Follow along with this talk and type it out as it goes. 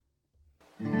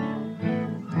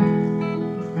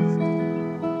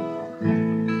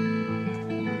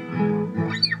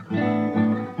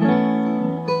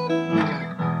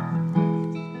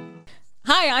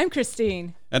Hi, I'm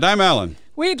Christine. And I'm Alan.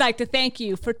 We'd like to thank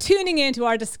you for tuning in to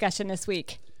our discussion this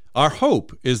week. Our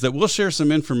hope is that we'll share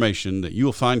some information that you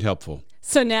will find helpful.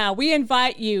 So now we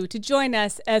invite you to join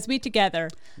us as we together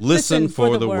listen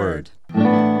for the word.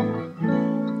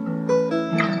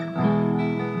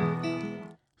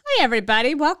 Hi,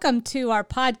 everybody. Welcome to our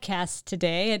podcast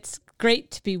today. It's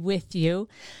great to be with you.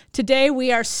 Today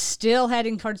we are still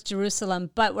heading towards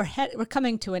Jerusalem, but we're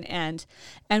coming to an end.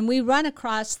 And we run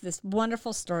across this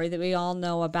wonderful story that we all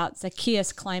know about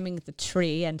Zacchaeus climbing the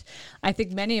tree. And I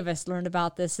think many of us learned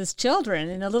about this as children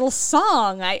in a little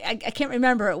song. I can't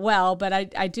remember it well, but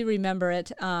I do remember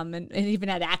it, and even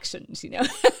had actions,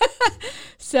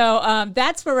 So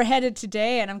that's where we're headed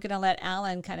today, and I'm going to let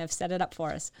Alan kind of set it up for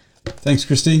us. Thanks,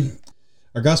 Christine.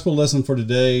 Our gospel lesson for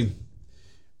today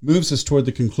moves us toward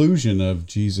the conclusion of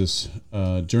Jesus'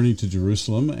 journey to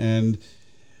Jerusalem, and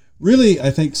really, I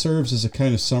think, serves as a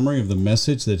kind of summary of the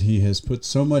message that he has put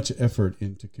so much effort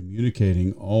into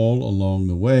communicating all along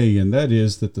the way, and that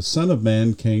is that the Son of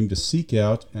Man came to seek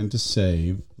out and to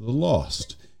save the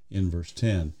lost, in verse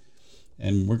 10.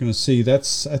 And we're going to see I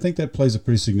think that plays a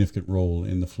pretty significant role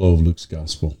in the flow of Luke's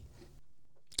gospel.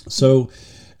 So,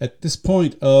 at this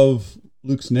point of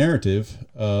Luke's narrative,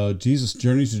 Jesus'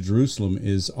 journey to Jerusalem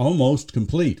is almost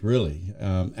complete, really.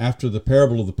 After the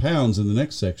parable of the pounds in the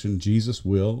next section, Jesus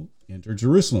will enter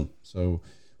Jerusalem. So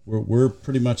we're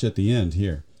pretty much at the end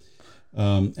here.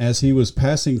 As he was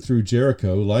passing through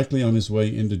Jericho, likely on his way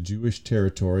into Jewish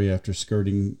territory after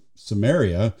skirting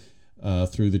Samaria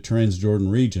through the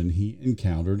Transjordan region, he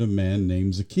encountered a man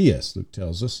named Zacchaeus, Luke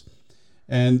tells us.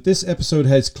 And this episode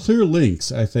has clear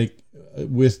links, I think,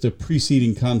 with the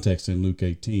preceding context in Luke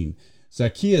 18.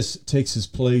 Zacchaeus takes his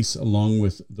place along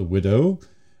with the widow,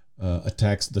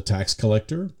 the tax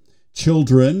collector,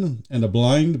 children, and a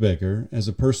blind beggar as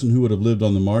a person who would have lived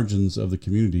on the margins of the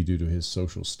community due to his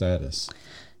social status.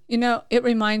 It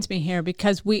reminds me here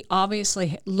because we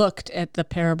obviously looked at the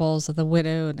parables of the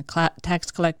widow and the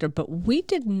tax collector, but we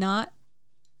did not,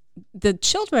 the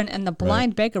children and the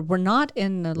blind beggar were not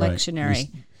in the lectionary.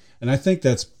 And I think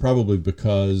that's probably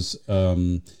because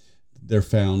they're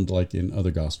found like in other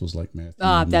gospels like Matthew.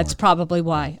 That's probably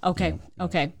why. Okay.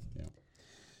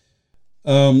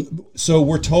 So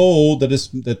we're told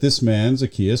that this man,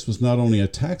 Zacchaeus, was not only a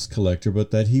tax collector, but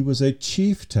that he was a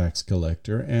chief tax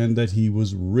collector and that he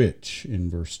was rich in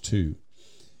verse 2.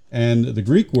 And the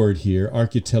Greek word here,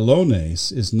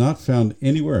 architelones, is not found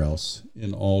anywhere else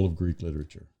in all of Greek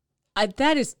literature.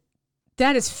 That is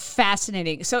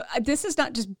fascinating. So this is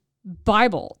not just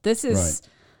Bible. This is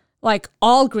like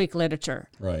all Greek literature.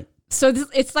 Right. So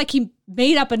it's like he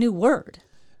made up a new word.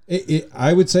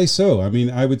 I would say so. I mean,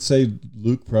 I would say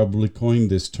Luke probably coined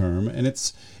this term, and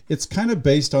it's kind of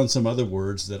based on some other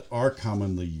words that are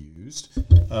commonly used.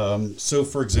 So,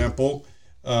 for example,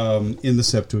 in the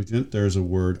Septuagint, there's a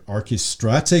word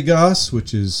archistrategos,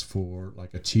 which is for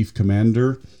like a chief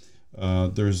commander.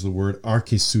 There's the word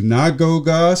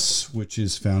archisunagogos, which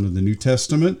is found in the New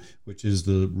Testament, which is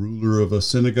the ruler of a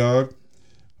synagogue.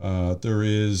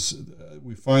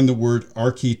 We find the word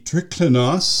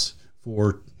architriklinos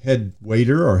for head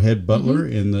waiter or head butler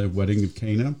in the wedding of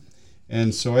Cana.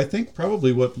 And so I think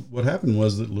probably what happened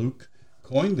was that Luke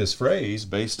coined this phrase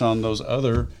based on those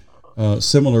other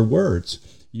similar words,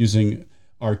 using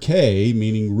arche,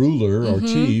 meaning ruler or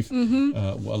chief,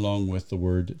 along with the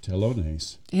word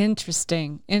telones.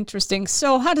 Interesting.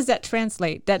 So how does that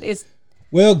translate? That is...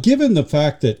 Well, given the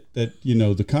fact that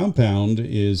the compound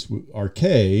is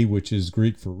arche, which is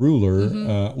Greek for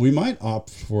ruler, we might opt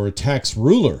for a tax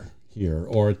ruler here,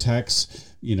 or a tax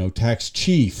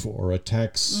chief, or a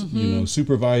tax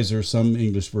supervisor. Some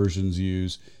English versions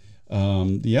use.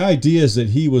 The idea is that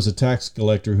he was a tax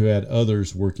collector who had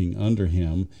others working under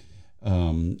him.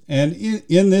 And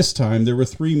in this time, there were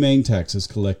three main taxes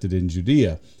collected in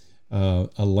Judea: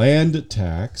 a land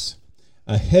tax,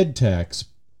 a head tax,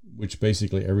 which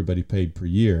basically everybody paid per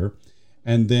year,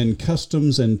 and then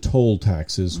customs and toll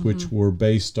taxes, which were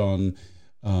based on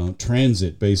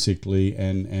transit, basically,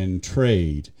 and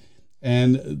trade.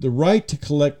 And the right to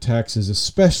collect taxes,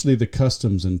 especially the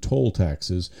customs and toll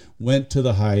taxes, went to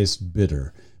the highest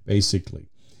bidder, basically.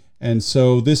 And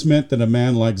so this meant that a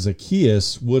man like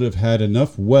Zacchaeus would have had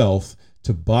enough wealth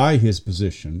to buy his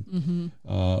position,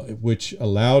 which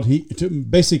allowed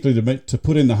to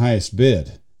put in the highest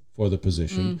bid for the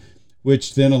position,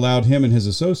 which then allowed him and his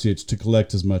associates to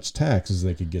collect as much tax as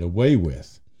they could get away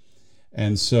with.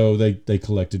 And so they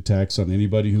collected tax on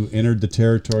anybody who entered the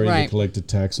territory. Right. They collected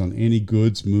tax on any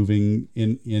goods moving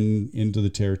into the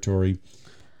territory.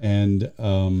 And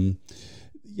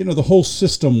the whole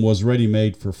system was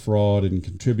ready-made for fraud and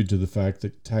contributed to the fact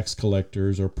that tax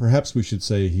collectors, or perhaps we should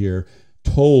say here,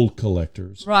 toll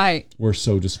collectors, right, were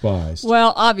so despised.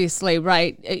 Well, obviously,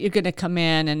 right. You're going to come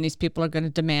in, and these people are going to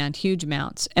demand huge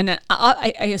amounts, and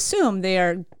I assume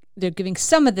they're giving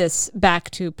some of this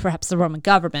back to perhaps the Roman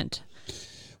government.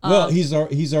 Well, he's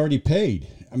already paid.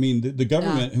 I mean, the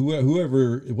government,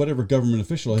 whatever government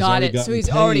official has already gotten paid. So he's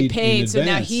already paid. So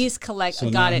now he's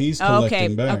collecting.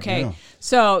 collecting back. Okay. Yeah.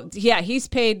 So he's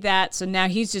paid that. So now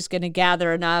he's just going to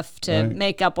gather enough to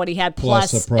make up what he had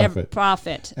plus a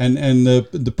profit. And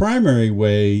the primary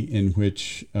way in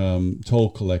which toll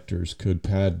collectors could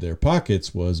pad their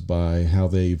pockets was by how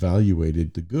they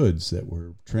evaluated the goods that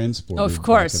were transported. Of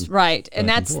course, right. And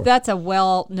that's a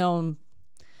well-known,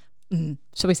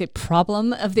 shall we say,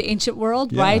 problem of the ancient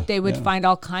world, right? They would find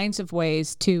all kinds of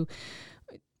ways to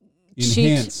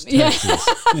enhance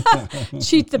taxes.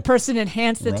 Cheat the person,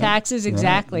 enhance the taxes.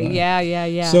 Exactly. Right.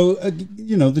 Yeah. So,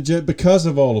 because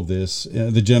of all of this,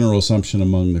 the general assumption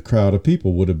among the crowd of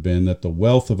people would have been that the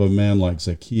wealth of a man like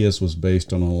Zacchaeus was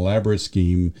based on an elaborate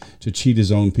scheme to cheat his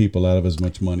own people out of as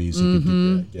much money as he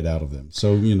could get out of them.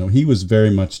 So, he was very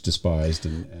much despised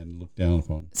and looked down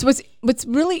upon. So what's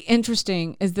really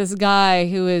interesting is this guy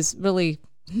who is really,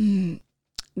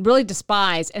 really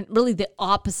despised and really the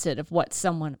opposite of what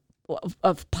someone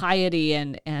of piety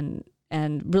and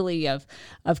really of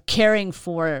caring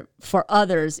for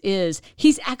others is.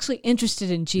 He's actually interested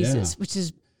in Jesus, which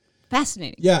is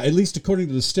fascinating. Yeah, at least according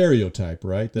to the stereotype,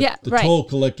 right? That the toll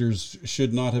collectors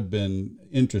should not have been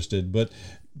interested, but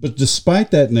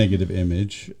despite that negative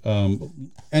image,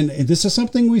 and this is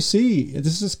something we see.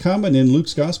 This is common in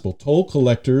Luke's gospel. Toll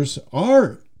collectors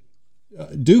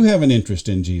do have an interest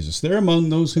in Jesus. They're among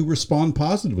those who respond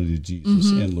positively to Jesus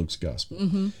in Luke's gospel.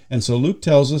 And so Luke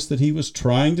tells us that he was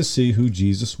trying to see who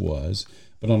Jesus was,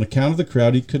 but on account of the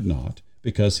crowd he could not,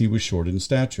 because he was short in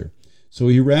stature. So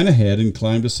he ran ahead and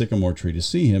climbed a sycamore tree to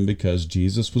see him, because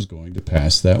Jesus was going to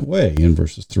pass that way, in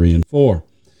verses 3 and 4.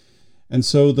 And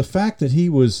so the fact that he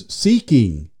was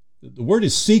seeking, the word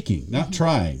is seeking, not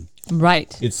trying.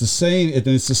 Right. It's the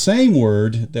same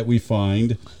word that we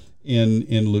find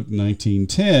in Luke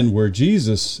 19:10, where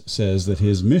Jesus says that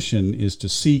his mission is to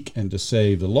seek and to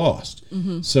save the lost.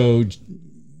 So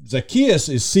Zacchaeus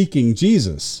is seeking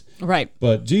Jesus, right?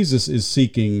 But Jesus is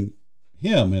seeking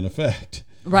him, in effect,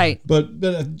 right? But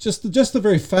just the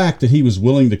very fact that he was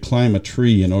willing to climb a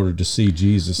tree in order to see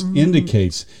Jesus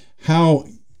indicates how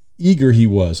eager he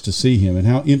was to see him and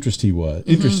how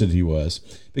interested he was.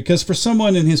 Because for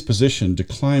someone in his position to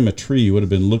climb a tree would have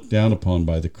been looked down upon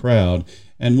by the crowd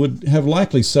and would have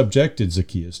likely subjected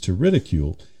Zacchaeus to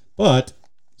ridicule. But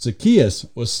Zacchaeus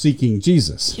was seeking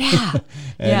Jesus. Yeah.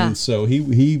 And so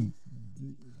he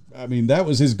that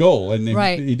was his goal, and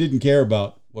he didn't care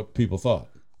about what people thought.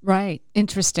 Right.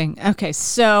 Interesting. Okay.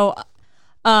 So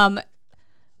a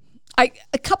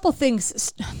couple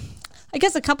things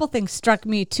struck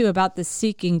me too about this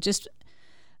seeking. Just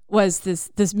was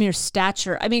this mere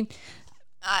stature. I mean,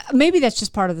 maybe that's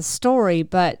just part of the story,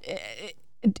 but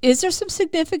is there some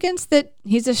significance that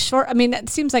he's a short? I mean, that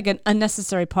seems like an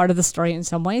unnecessary part of the story in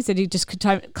some ways, that he just could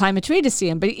climb a tree to see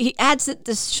him, but he adds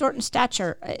this short in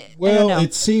stature. Well,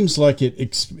 it seems like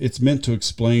it's meant to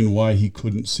explain why he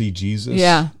couldn't see Jesus.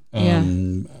 Yeah.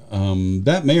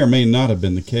 That may or may not have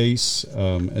been the case,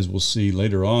 as we'll see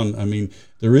later on. I mean,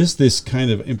 there is this kind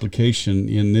of implication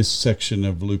in this section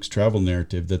of Luke's travel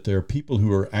narrative that there are people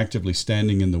who are actively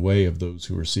standing in the way of those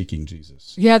who are seeking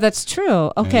Jesus. Yeah, that's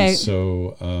true. Okay. And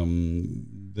so,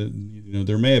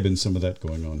 there may have been some of that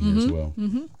going on here as well.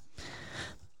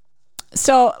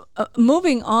 So,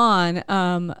 moving on,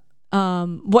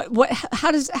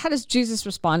 how does Jesus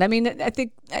respond? I mean, I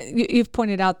think you've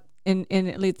pointed out in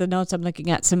at least the notes I'm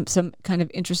looking at some kind of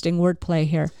interesting wordplay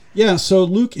here. Yeah, so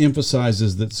Luke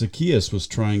emphasizes that Zacchaeus was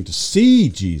trying to see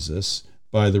Jesus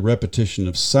by the repetition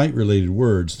of sight-related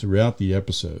words throughout the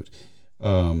episode.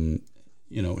 In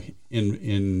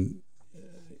the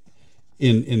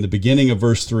beginning of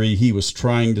verse 3, he was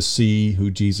trying to see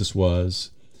who Jesus was.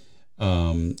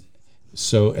 And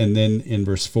then in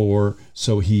verse 4,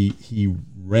 so he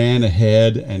ran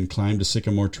ahead and climbed a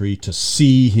sycamore tree to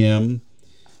see him.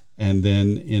 And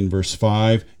then in verse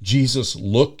 5, Jesus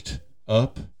looked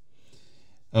up.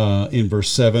 In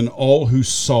verse 7, all who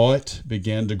saw it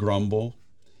began to grumble.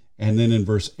 And then in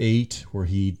verse 8, where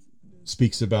he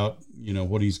speaks about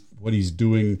what he's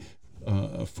doing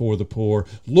for the poor,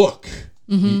 look.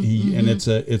 And it's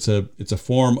a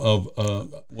form of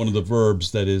one of the verbs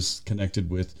that is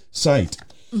connected with sight.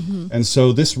 And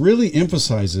so this really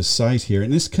emphasizes sight here.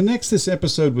 And this connects this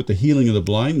episode with the healing of the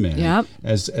blind man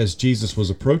as Jesus was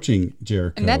approaching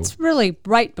Jericho. And that's really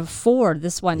right before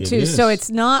this one, too. So it's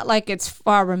not like it's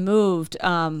far removed.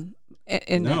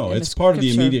 It's part of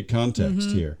the immediate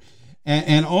context here.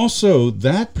 And also,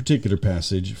 that particular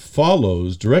passage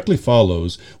directly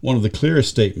follows one of the clearest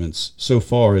statements so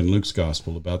far in Luke's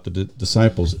gospel about the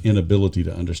disciples' inability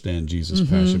to understand Jesus'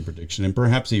 passion prediction and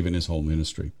perhaps even his whole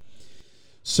ministry.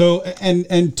 So,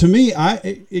 and to me,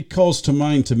 it calls to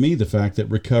mind the fact that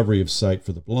recovery of sight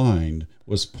for the blind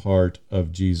was part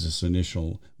of Jesus'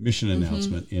 initial mission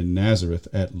announcement in Nazareth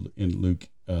in Luke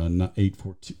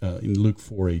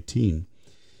 4:18.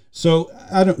 So,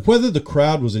 whether the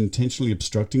crowd was intentionally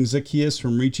obstructing Zacchaeus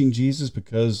from reaching Jesus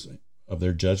because of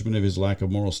their judgment of his lack of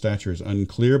moral stature is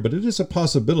unclear, but it is a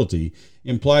possibility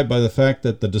implied by the fact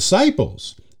that the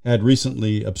disciples had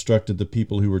recently obstructed the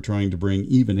people who were trying to bring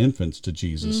even infants to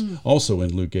Jesus, also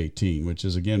in Luke 18, which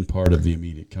is again part of the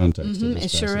immediate context of this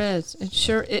passage. It sure is.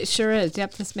 It sure is.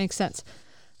 Yep, this makes sense.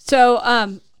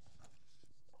 So,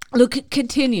 Luke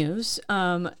continues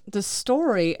the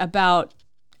story about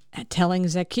telling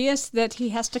Zacchaeus that he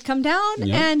has to come down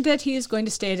and that he is going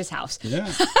to stay at his house.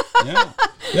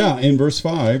 Yeah. In verse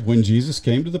 5, when Jesus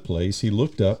came to the place, he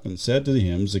looked up and said to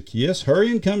him, Zacchaeus, hurry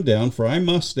and come down, for I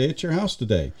must stay at your house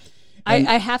today.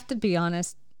 I have to be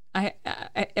honest. I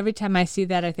every time I see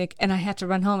that, I think, and I have to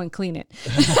run home and clean it.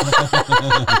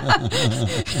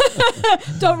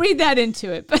 Don't read that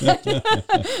into it, but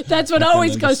that's what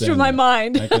always goes through my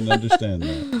mind. I can understand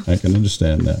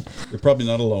that. You're probably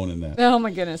not alone in that. Oh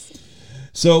my goodness.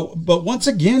 So, but once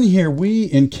again here,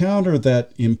 we encounter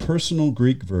that impersonal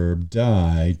Greek verb,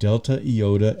 die, delta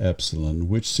iota epsilon,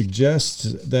 which suggests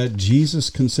that Jesus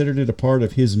considered it a part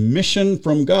of his mission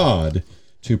from God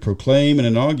to proclaim and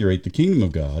inaugurate the kingdom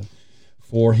of God,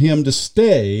 for him to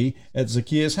stay at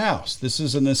Zacchaeus' house. This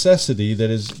is a necessity that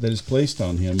is placed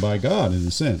on him by God, in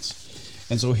a sense.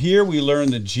 And so here we learn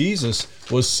that Jesus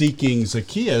was seeking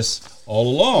Zacchaeus all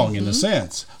along, in a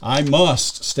sense. I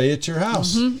must stay at your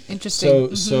house.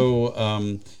 Interesting.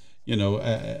 So,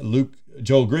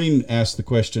 Joel Green asked the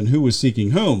question, who was seeking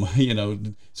whom?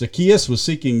 Zacchaeus was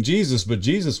seeking Jesus, but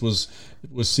Jesus was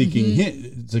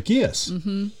seeking Zacchaeus.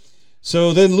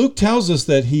 So then Luke tells us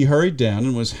that he hurried down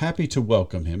and was happy to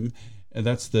welcome him. And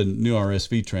that's the New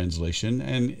RSV translation.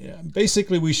 And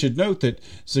basically we should note that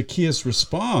Zacchaeus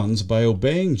responds by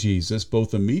obeying Jesus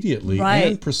both immediately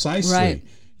and precisely. Right.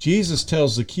 Jesus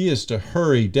tells Zacchaeus to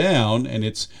hurry down, and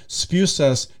it's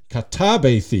spussas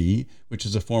katabethi, which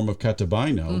is a form of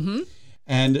katabaino.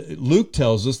 And Luke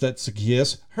tells us that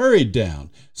Zacchaeus hurried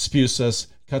down, spussas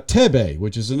katebe,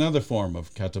 which is another form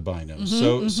of katabaino.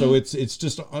 So it's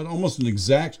just almost an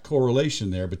exact correlation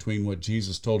there between what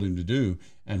Jesus told him to do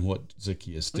and what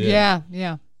Zacchaeus did. Yeah.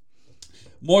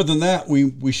 More than that,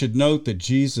 we should note that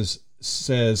Jesus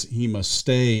says he must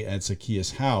stay at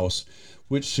Zacchaeus' house,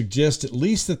 which suggests at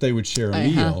least that they would share a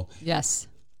meal. Yes.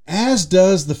 As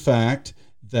does the fact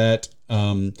that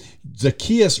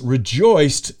Zacchaeus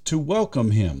rejoiced to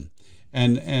welcome him.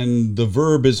 And the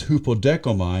verb is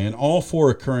hupodekomai, and all four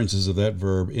occurrences of that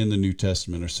verb in the New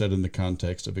Testament are set in the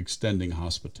context of extending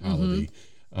hospitality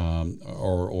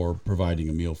or providing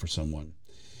a meal for someone.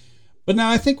 But now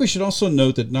I think we should also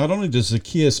note that not only does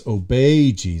Zacchaeus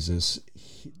obey Jesus,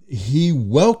 he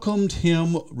welcomed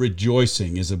him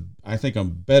rejoicing is I think a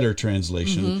better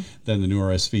translation than the New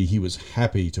RSV. He was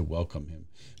happy to welcome him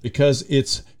because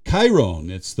it's kairon.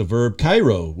 It's the verb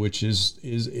kairo, which is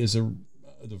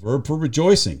the verb for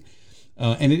rejoicing,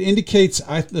 and it indicates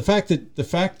the fact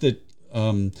that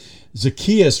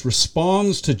Zacchaeus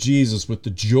responds to Jesus with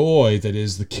the joy that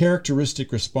is the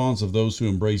characteristic response of those who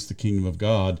embrace the kingdom of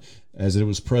God, as it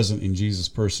was present in Jesus'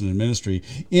 person and ministry,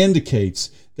 indicates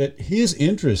that his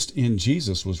interest in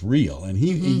Jesus was real, and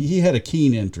he had a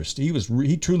keen interest.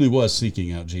 He truly was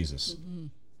seeking out Jesus.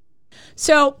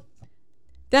 So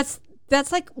that's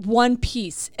like one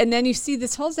piece. And then you see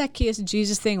this whole Zacchaeus and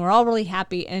Jesus thing. We're all really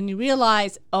happy. And you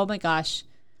realize, oh my gosh,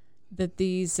 that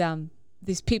these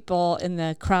people in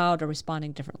the crowd are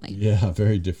responding differently. Yeah,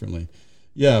 very differently.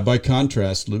 Yeah, by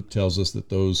contrast, Luke tells us that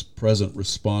those present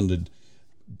responded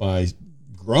by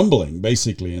grumbling,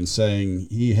 basically, and saying,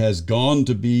 he has gone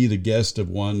to be the guest of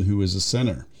one who is a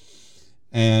sinner.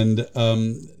 And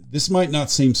this might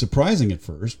not seem surprising at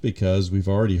first because we've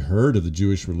already heard of the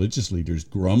Jewish religious leaders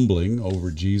grumbling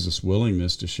over Jesus'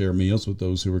 willingness to share meals with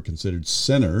those who were considered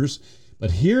sinners.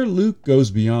 But here Luke goes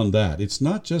beyond that. It's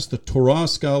not just the Torah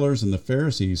scholars and the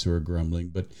Pharisees who are grumbling,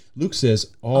 but Luke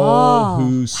says all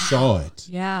who saw it.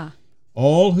 Yeah.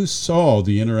 All who saw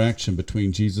the interaction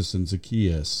between Jesus and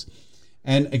Zacchaeus.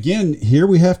 And again, here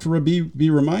we have to be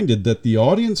reminded that the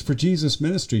audience for Jesus'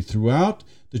 ministry throughout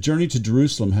the journey to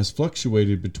Jerusalem has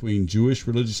fluctuated between Jewish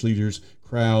religious leaders,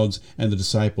 crowds, and the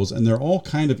disciples, and they're all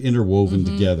kind of interwoven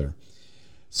together.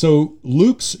 So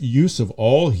Luke's use of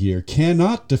all here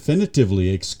cannot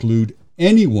definitively exclude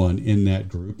anyone in that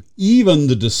group, even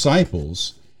the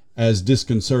disciples, as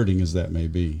disconcerting as that may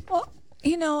be.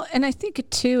 Well, and I think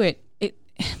too,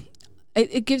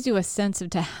 it gives you a sense of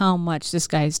to how much this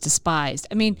guy is despised.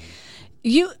 I mean,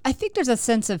 I think there's a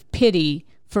sense of pity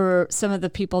for some of the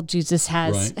people Jesus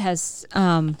has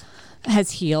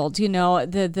healed.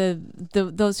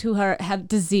 Those who have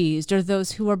diseased or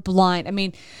those who are blind. I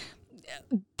mean,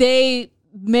 people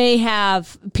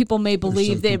may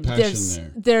believe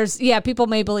people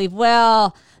may believe,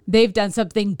 well, they've done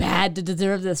something bad to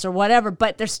deserve this or whatever,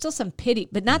 but there's still some pity,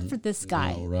 but not for this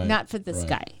guy, not for this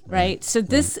guy. Right. So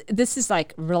this is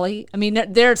like, really, I mean,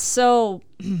 they're so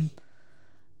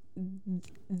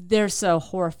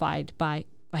horrified by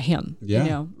him, right.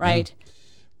 Yeah.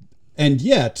 And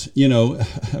yet,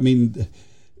 I mean,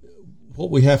 what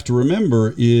we have to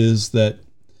remember is that,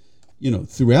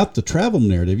 throughout the travel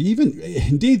narrative,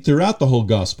 indeed throughout the whole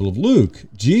Gospel of Luke,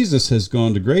 Jesus has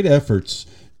gone to great efforts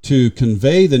to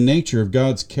convey the nature of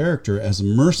God's character as a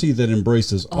mercy that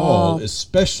embraces all,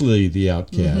 especially the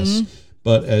outcasts.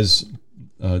 But as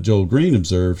Joel Green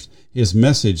observes, his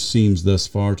message seems thus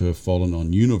far to have fallen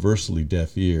on universally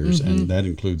deaf ears, and that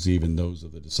includes even those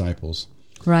of the disciples.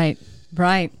 Right.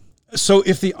 So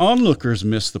if the onlookers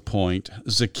missed the point,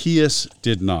 Zacchaeus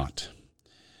did not.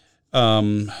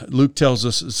 Luke tells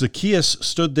us, Zacchaeus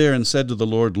stood there and said to the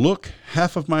Lord, "Look,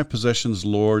 half of my possessions,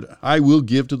 Lord, I will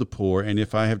give to the poor, and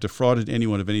if I have defrauded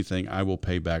anyone of anything, I will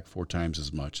pay back 4 times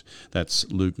as much." That's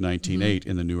Luke 19:8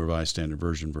 in the New Revised Standard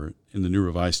Version.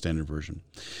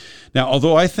 Now,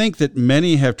 although I think that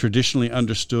many have traditionally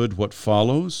understood what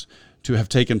follows to have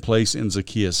taken place in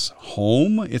Zacchaeus'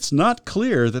 home, it's not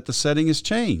clear that the setting has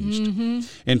changed.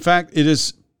 In fact, it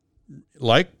is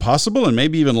possible and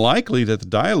maybe even likely that the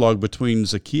dialogue between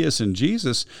Zacchaeus and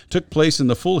Jesus took place in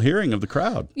the full hearing of the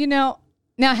crowd.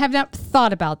 Now I have not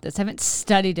thought about this. I haven't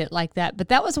studied it like that, but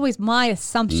that was always my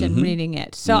assumption reading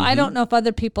it. So I don't know if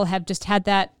other people have just had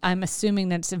that. I'm assuming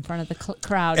that it's in front of the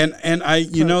crowd. And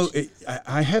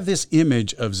I have this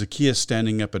image of Zacchaeus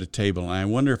standing up at a table, and I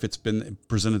wonder if it's been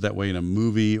presented that way in a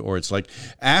movie, or it's like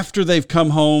after they've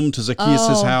come home to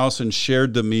Zacchaeus' house and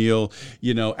shared the meal,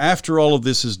 after all of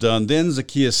this is done, then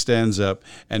Zacchaeus stands up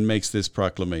and makes this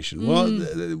proclamation. Well,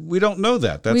 we don't know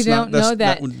that. We don't know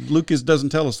that. Luke doesn't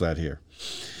tell us that here.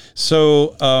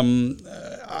 So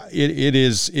it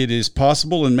is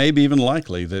possible and maybe even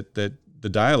likely that the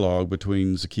dialogue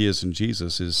between Zacchaeus and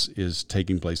Jesus is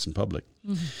taking place in public.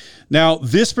 Now,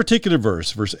 this particular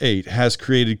verse 8, has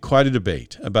created quite a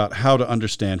debate about how to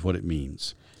understand what it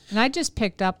means. And I just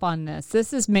picked up on this. This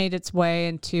has made its way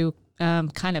into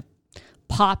kind of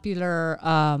popular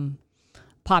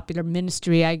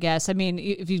ministry, I guess. I mean,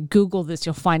 if you Google this,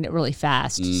 you'll find it really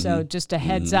fast. So just a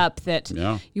heads up that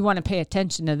you want to pay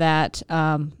attention to that,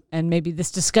 and maybe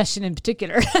this discussion in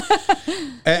particular.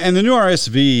 And the New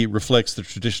RSV reflects the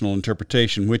traditional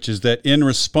interpretation, which is that in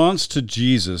response to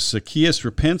Jesus, Zacchaeus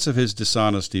repents of his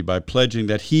dishonesty by pledging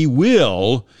that he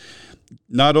will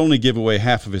not only give away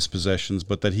half of his possessions,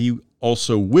 but that he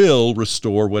also will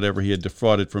restore whatever he had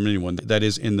defrauded from anyone, that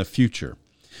is, in the future.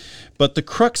 But the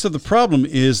crux of the problem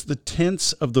is the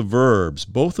tense of the verbs,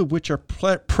 both of which are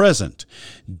present.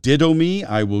 Didomi,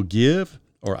 I will give,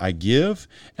 or I give,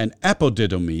 and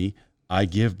apodidomi, I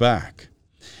give back.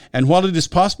 And while it is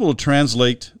possible to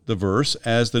translate the verse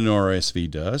as the New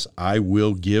RSV does, I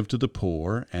will give to the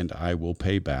poor and I will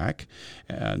pay back,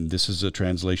 and this is a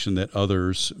translation that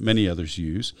many others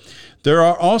use, there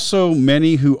are also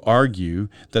many who argue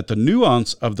that the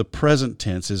nuance of the present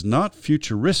tense is not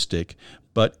futuristic,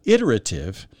 but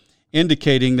iterative,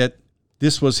 indicating that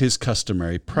this was his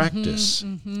customary practice.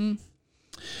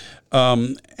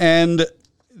 And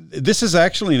this is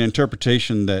actually an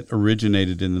interpretation that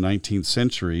originated in the 19th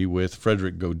century with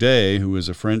Frédéric Godet, who is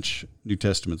a French New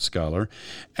Testament scholar.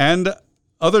 And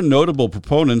other notable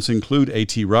proponents include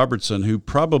A.T. Robertson, who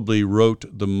probably wrote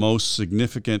the most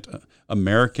significant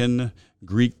American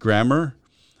Greek grammar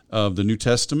of the New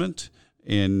Testament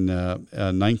in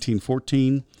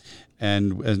 1914.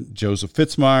 And Joseph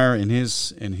Fitzmyer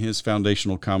in his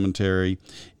foundational commentary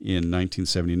in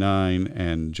 1979,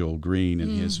 and Joel Green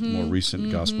in his more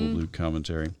recent Gospel of Luke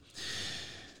commentary.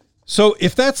 So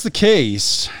if that's the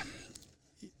case,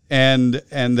 and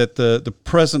that the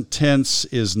present tense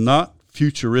is not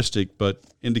futuristic, but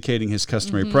indicating his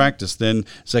customary practice, then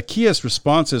Zacchaeus'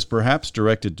 response is perhaps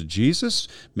directed to Jesus,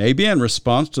 maybe in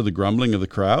response to the grumbling of the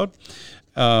crowd.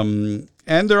 And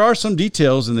there are some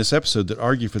details in this episode that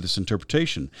argue for this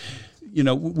interpretation. You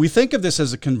know, we think of this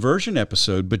as a conversion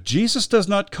episode, but Jesus does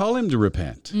not call him to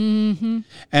repent. And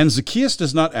Zacchaeus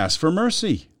does not ask for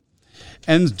mercy.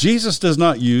 And Jesus does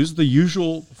not use the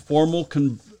usual formula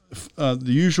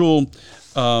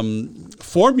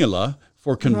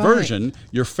for conversion. Right.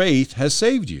 Your faith has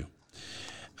saved you.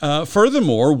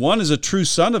 Furthermore, one is a true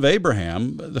son of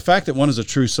Abraham. The fact that one is a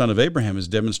true son of Abraham is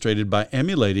demonstrated by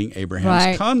emulating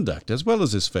Abraham's conduct as well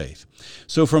as his faith.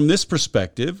 So from this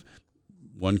perspective,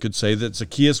 one could say that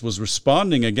Zacchaeus was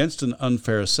responding against an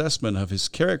unfair assessment of his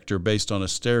character based on a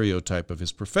stereotype of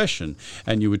his profession.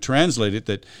 And you would translate it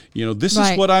that, you know, this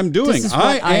is what I'm doing.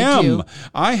 I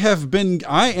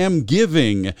am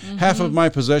giving half of my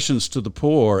possessions to the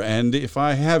poor. And if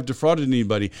I have defrauded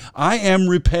anybody, I am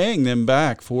repaying them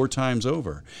back 4 times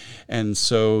over. And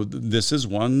so this is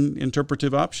one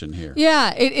interpretive option here.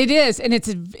 Yeah, it is. And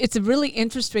it's a really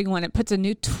interesting one. It puts a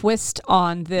new twist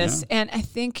on this. Yeah. And I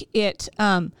think it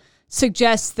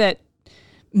suggests that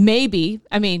maybe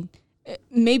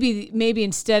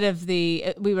instead of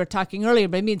we were talking earlier,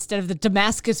 maybe instead of the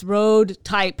Damascus Road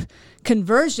type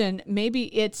conversion,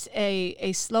 maybe it's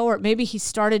a slower, maybe he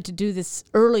started to do this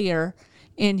earlier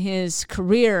in his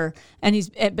career,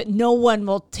 but no one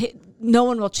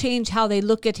will change how they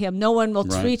look at him. No one will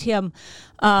treat him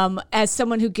as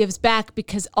someone who gives back,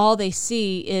 because all they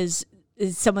see is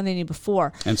someone they knew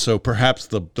before. And so perhaps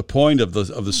the point of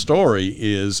the story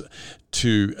is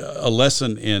a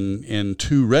lesson in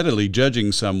too readily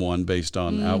judging someone based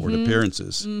on outward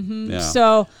appearances. Yeah.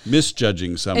 So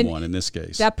misjudging someone in this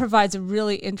case. That provides a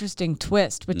really interesting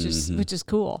twist, which is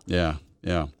cool. Yeah.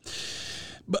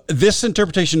 But this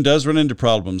interpretation does run into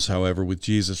problems, however, with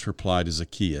Jesus' reply to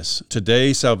Zacchaeus.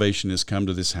 Today, salvation has come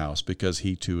to this house because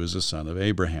he too is a son of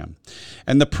Abraham.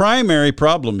 And the primary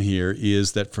problem here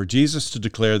is that for Jesus to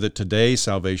declare that today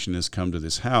salvation has come to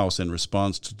this house in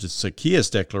response to Zacchaeus'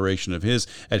 declaration of his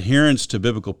adherence to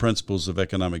biblical principles of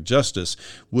economic justice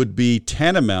would be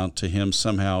tantamount to him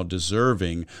somehow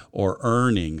deserving or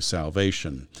earning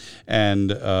salvation.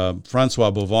 And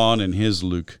Francois Bovon in his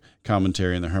Luke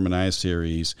commentary in the Hermeneia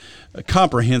series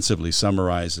comprehensively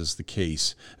summarizes the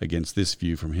case against this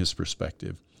view from his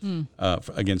perspective.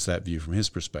 Against that view from his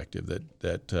perspective,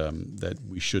 that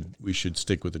we should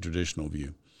stick with the traditional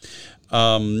view.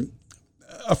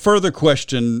 A further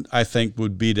question, I think,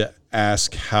 would be to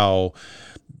ask how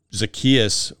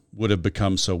Zacchaeus would have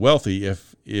become so wealthy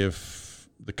if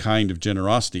the kind of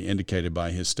generosity indicated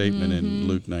by his statement in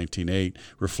Luke 19:8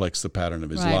 reflects the pattern of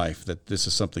his life, that this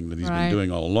is something that he's been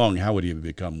doing all along. How would he have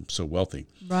become so wealthy?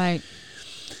 Right.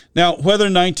 Now, whether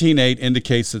 19:8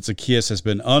 indicates that Zacchaeus has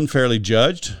been unfairly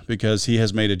judged because he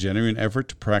has made a genuine effort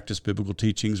to practice biblical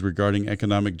teachings regarding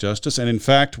economic justice, and in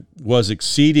fact was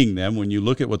exceeding them when you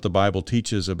look at what the Bible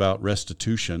teaches about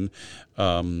restitution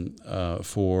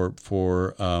for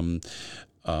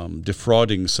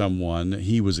defrauding someone,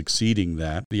 he was exceeding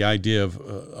that. The idea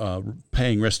of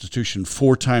paying restitution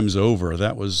 4 times over,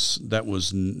 that was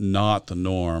not the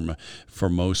norm for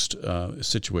most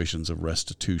situations of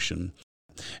restitution.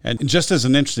 And just as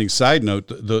an interesting side note,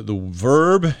 the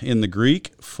verb in the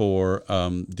Greek for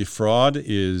defraud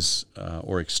is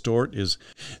or extort is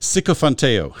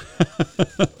sykophanteo.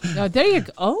 Oh, there you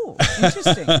go. Oh,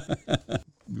 interesting.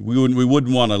 We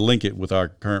wouldn't want to link it with our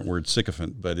current word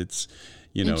sycophant, but it's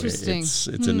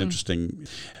it's an interesting.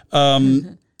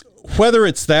 Whether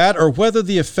it's that or whether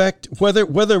the effect,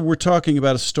 whether we're talking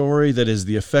about a story that is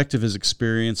the effect of his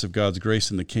experience of God's grace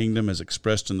in the kingdom as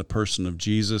expressed in the person of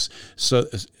Jesus, so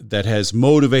that has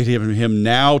motivated him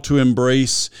now to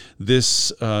embrace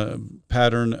this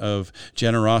pattern of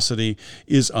generosity,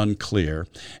 is unclear.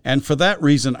 And for that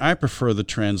reason, I prefer the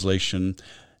translation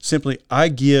simply, I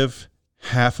give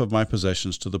half of my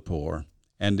possessions to the poor,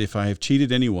 and if I have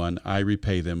cheated anyone, I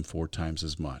repay them 4 times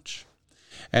as much.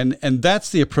 And that's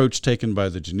the approach taken by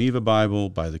the Geneva Bible,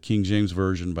 by the King James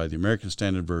Version, by the American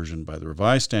Standard Version, by the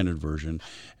Revised Standard Version,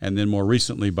 and then more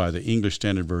recently by the English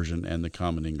Standard Version and the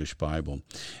Common English Bible.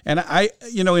 And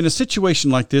in a situation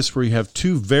like this where you have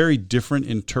 2 very different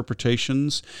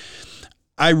interpretations,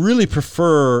 I really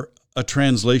prefer a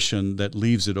translation that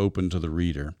leaves it open to the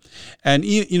reader. And,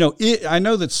 I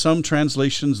know that some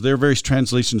translations, their various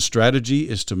translation strategy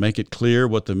is to make it clear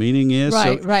what the meaning is.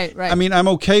 Right. I mean, I'm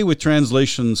okay with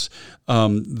translations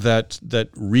that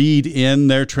read in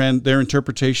their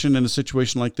interpretation in a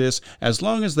situation like this, as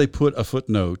long as they put a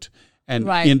footnote and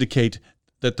indicate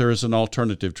that there is an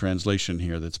alternative translation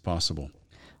here that's possible.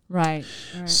 Right.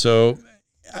 So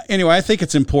anyway, I think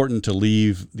it's important to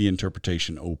leave the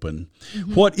interpretation open.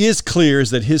 Mm-hmm. What is clear is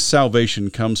that his salvation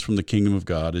comes from the kingdom of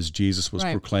God, as Jesus was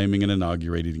proclaiming and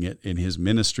inaugurating it in his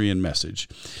ministry and message.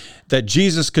 That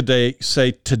Jesus could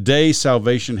say, today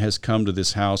salvation has come to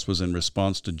this house, was in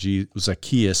response to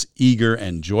Zacchaeus' eager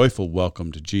and joyful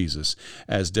welcome to Jesus,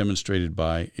 as demonstrated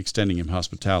by extending him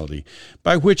hospitality,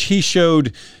 by which he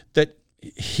showed that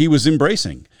he was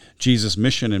embracing Jesus'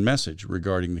 mission and message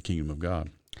regarding the kingdom of God.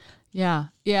 Yeah.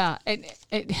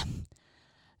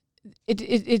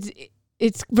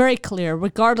 It's very clear,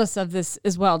 regardless of this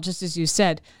as well, just as you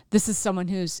said, this is someone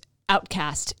who's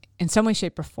outcast in some way,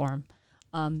 shape, or form,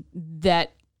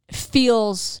 that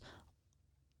feels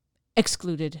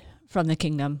excluded from the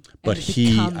kingdom. But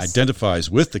he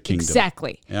identifies with the kingdom.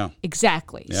 Exactly. Yeah.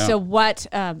 Exactly. Yeah.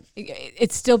 So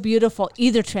it's still beautiful.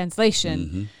 Either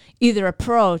translation, either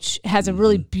approach has a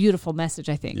really beautiful message,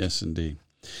 I think. Yes, indeed.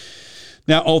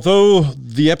 Now, although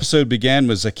the episode began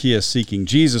with Zacchaeus seeking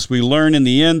Jesus, we learn in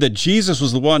the end that Jesus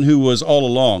was the one who was all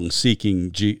along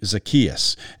seeking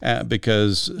Zacchaeus,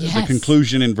 because the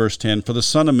conclusion in verse 10, for the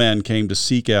Son of Man came to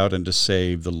seek out and to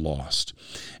save the lost.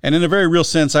 And in a very real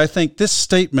sense, I think this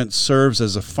statement serves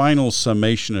as a final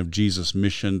summation of Jesus'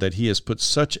 mission that he has put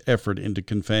such effort into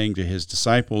conveying to his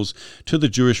disciples, to the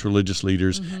Jewish religious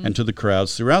leaders, and to the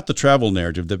crowds throughout the travel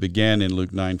narrative that began in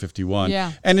Luke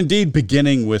 9:51, and indeed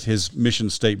beginning with his mission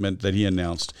statement that he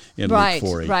announced in Luke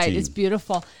 4:18. Right, it's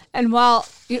beautiful. And while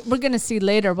we're going to see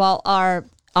later, while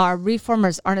our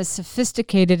reformers aren't as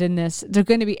sophisticated in this, they're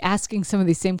going to be asking some of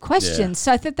these same questions. Yeah.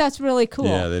 So I think that's really cool.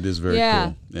 Yeah, that is very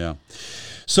cool. Yeah.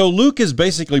 So Luke is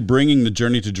basically bringing the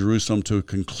journey to Jerusalem to a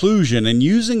conclusion and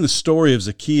using the story of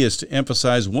Zacchaeus to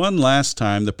emphasize one last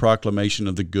time the proclamation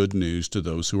of the good news to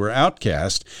those who were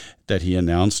outcast that he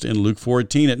announced in Luke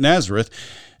 4:18 at Nazareth.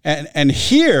 And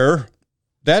here,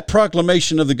 that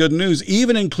proclamation of the good news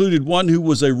even included one who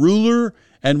was a ruler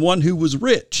and one who was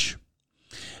rich.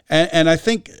 And I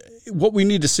think what we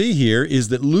need to see here is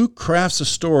that Luke crafts a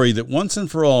story that once and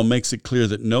for all makes it clear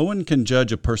that no one can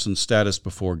judge a person's status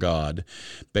before God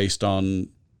based on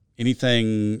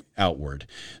anything outward.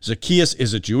 Zacchaeus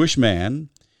is a Jewish man.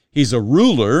 He's a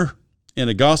ruler in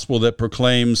a gospel that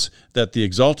proclaims that the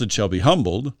exalted shall be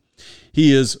humbled.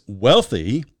 He is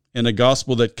wealthy in a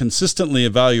gospel that consistently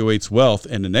evaluates wealth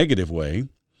in a negative way.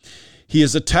 He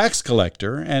is a tax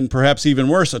collector, and perhaps even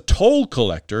worse, a toll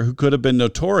collector who could have been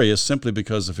notorious simply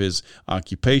because of his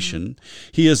occupation.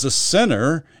 He is a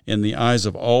sinner in the eyes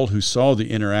of all who saw the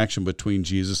interaction between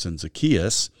Jesus and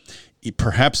Zacchaeus,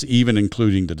 perhaps even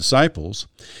including the disciples.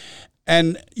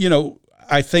 And,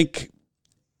 I think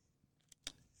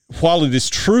while it is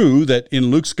true that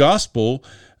in Luke's gospel,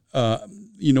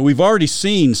 we've already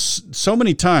seen so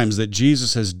many times that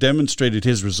Jesus has demonstrated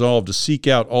his resolve to seek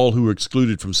out all who are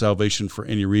excluded from salvation for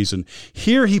any reason.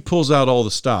 Here he pulls out all the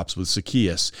stops with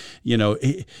Zacchaeus.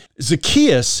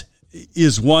 Zacchaeus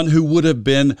is one who would have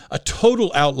been a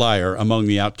total outlier among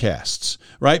the outcasts,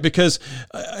 right? Because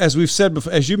as we've said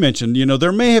before, as you mentioned,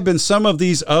 there may have been some of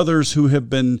these others who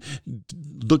have been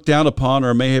looked down upon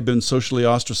or may have been socially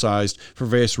ostracized for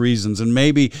various reasons, and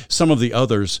maybe some of the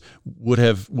others would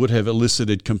have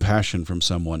elicited compassion from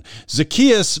someone.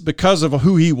 Zacchaeus, because of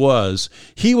who he was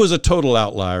a total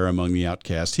outlier among the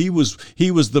outcasts. He was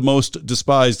the most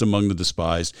despised among the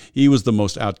despised. He was the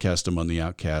most outcast among the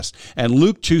outcasts. And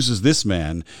Luke chooses this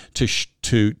man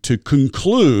to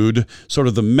conclude sort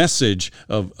of the message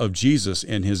of Jesus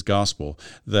in his gospel,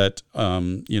 that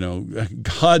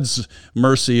God's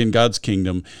mercy and God's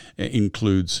kingdom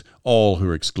includes all who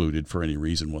are excluded for any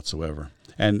reason whatsoever.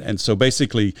 And so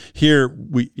basically here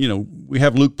we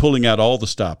have Luke pulling out all the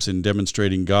stops in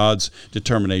demonstrating God's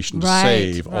determination to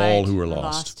save all who are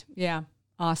lost. Yeah,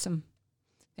 awesome.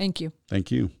 Thank you. Thank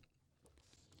you.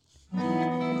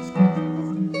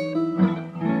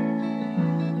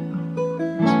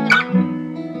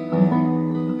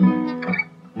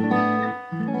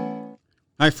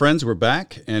 Hi, friends. We're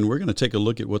back, and we're going to take a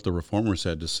look at what the Reformers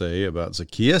had to say about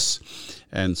Zacchaeus.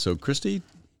 And so, Christy,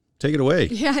 take it away.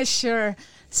 Yeah, sure.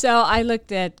 So I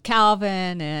looked at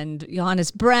Calvin and Johannes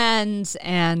Brenz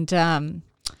and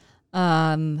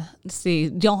let's see,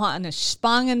 Johannes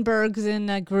Spangenberg's in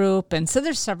a group, and so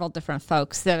there's several different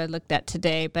folks that I looked at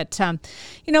today. But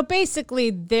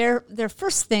basically, their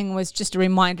first thing was just a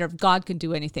reminder of God can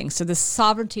do anything. So the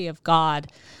sovereignty of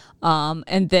God.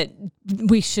 And that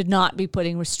we should not be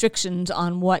putting restrictions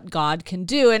on what God can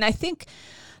do. And I think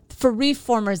for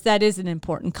reformers, that is an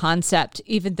important concept,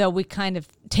 even though we kind of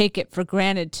take it for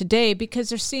granted today, because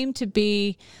there seem to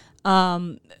be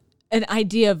an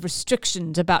idea of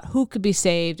restrictions about who could be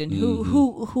saved and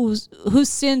whose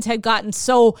sins had gotten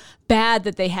so bad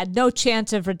that they had no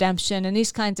chance of redemption and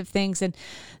these kinds of things. And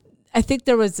I think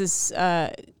there was this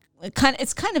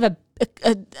it's kind of a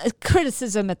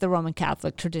criticism at the Roman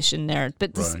Catholic tradition there,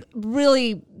 but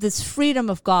this freedom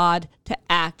of God to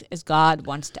act as God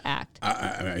wants to act.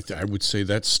 I would say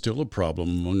that's still a problem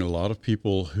among a lot of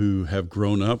people who have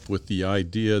grown up with the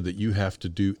idea that you have to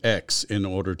do X in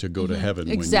order to go to heaven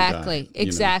when you die.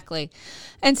 Exactly.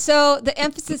 And so the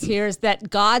emphasis here is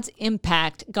that God's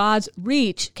impact, God's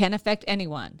reach can affect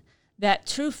anyone, that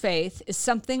true faith is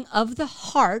something of the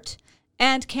heart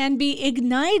and can be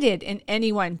ignited in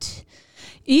anyone,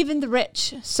 even the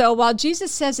rich. So while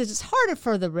Jesus says it is harder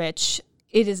for the rich,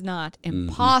 it is not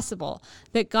impossible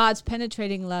that God's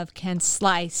penetrating love can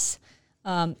slice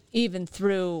even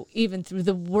through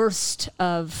the worst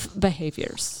of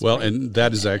behaviors. Well, and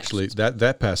that is actually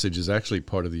that passage is actually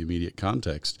part of the immediate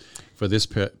context for this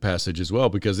passage as well,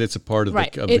 because it's a part of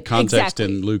the context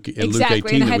in Luke 18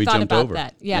 that we jumped over.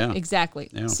 That. Yeah,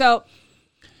 exactly. Yeah. So.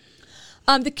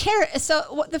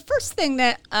 The first thing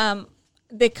that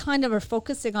they kind of were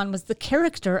focusing on was the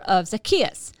character of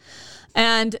Zacchaeus,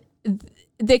 and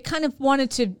they kind of wanted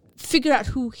to figure out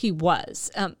who he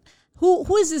was.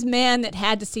 Who is this man that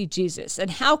had to see Jesus,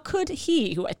 and how could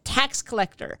he, who a tax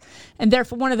collector and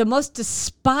therefore one of the most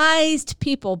despised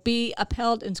people, be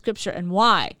upheld in Scripture, and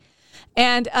why?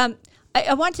 And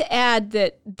I want to add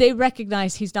that they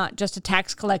recognize he's not just a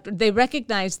tax collector. They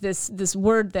recognize this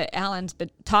word that Alan's been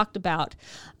talked about.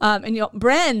 And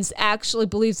Brenz actually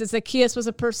believes that Zacchaeus was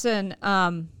a person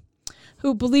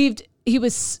who believed he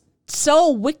was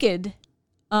so wicked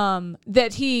that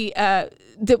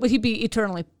would he be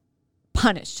eternally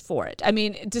punished for it. I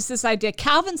mean, just this idea.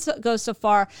 Calvin goes so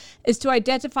far as to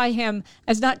identify him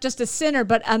as not just a sinner,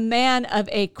 but a man of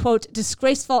a, quote,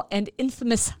 disgraceful and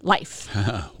infamous life.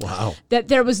 Wow. That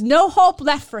there was no hope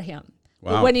left for him.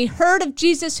 Wow. But when he heard of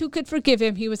Jesus who could forgive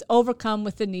him, he was overcome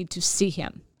with the need to see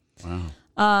him.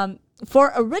 Wow. For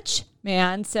a rich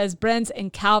man, says Brenz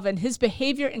and Calvin, his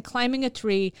behavior in climbing a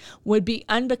tree would be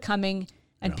unbecoming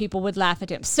and people would laugh at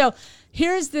him. So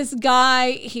here's this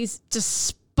guy, he's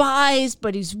despised,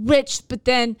 but he's rich, but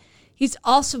then he's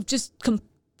also just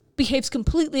behaves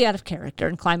completely out of character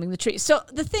in climbing the tree. So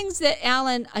the things that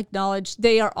Alan acknowledged,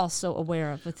 they are also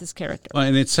aware of with his character.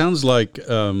 And it sounds like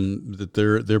that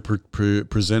they're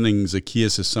presenting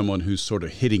Zacchaeus as someone who's sort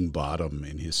of hitting bottom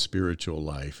in his spiritual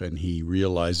life, and he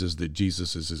realizes that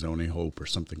Jesus is his only hope or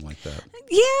something like that.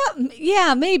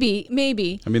 Yeah, maybe.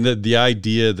 I mean, the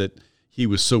idea that he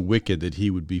was so wicked that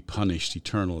he would be punished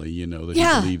eternally, he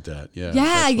believed that.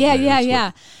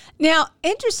 Yeah. Now,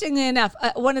 interestingly enough,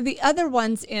 one of the other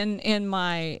ones in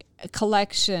my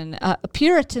collection, a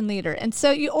Puritan leader, and so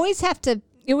you always have to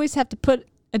put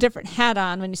a different hat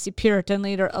on when you see Puritan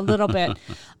leader a little bit,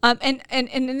 and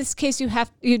in this case,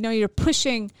 you're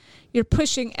pushing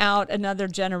out another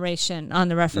generation on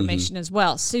the Reformation as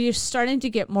well. So you're starting to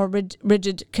get more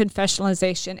rigid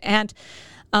confessionalization, and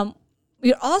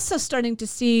you're also starting to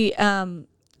see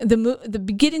the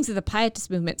beginnings of the Pietist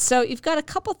movement. So you've got a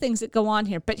couple things that go on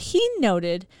here. But he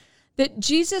noted that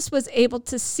Jesus was able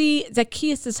to see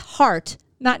Zacchaeus' heart,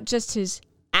 not just his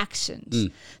actions.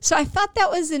 So I thought that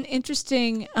was an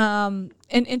interesting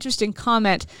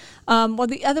comment. Well,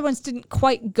 the other ones didn't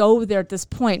quite go there at this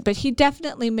point, but he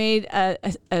definitely made a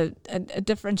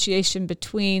differentiation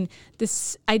between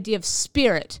this idea of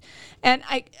spirit. And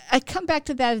I come back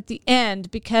to that at the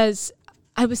end because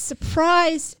I was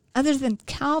surprised, other than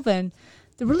Calvin,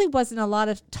 there really wasn't a lot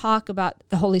of talk about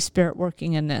the Holy Spirit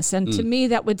working in this. And to me,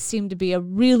 that would seem to be a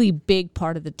really big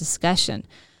part of the discussion.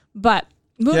 But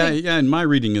in my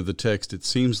reading of the text, it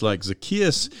seems like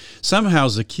Zacchaeus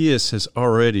has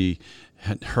already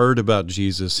heard about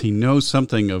Jesus. He knows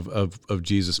something of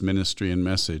Jesus' ministry and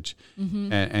message,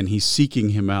 and he's seeking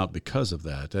him out because of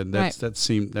that. And that's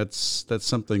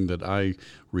something that I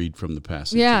read from the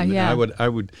passage.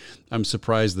 I'm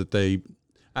surprised that they.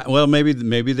 Well, maybe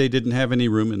they didn't have any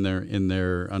room in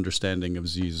their understanding of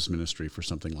Jesus' ministry for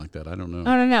something like that. I don't know.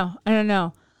 I don't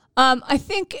know. I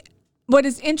think what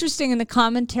is interesting in the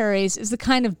commentaries is the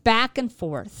kind of back and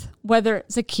forth, whether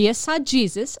Zacchaeus saw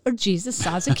Jesus or Jesus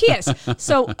saw Zacchaeus.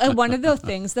 So one of the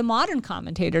things the modern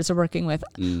commentators are working with.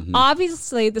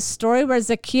 Obviously, the story where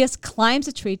Zacchaeus climbs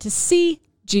a tree to see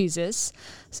Jesus,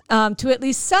 to at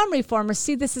least some reformers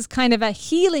see this as kind of a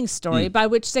healing story by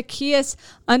which Zacchaeus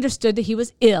understood that he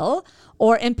was ill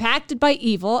or impacted by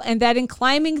evil, and that in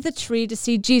climbing the tree to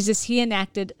see Jesus, he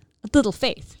enacted a little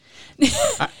faith.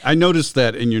 I noticed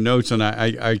that in your notes, and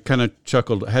I kind of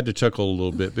had to chuckle a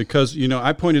little bit because,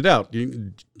 I pointed out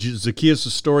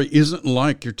Zacchaeus' story isn't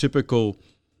like your typical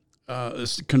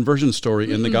conversion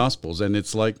story in the Gospels, and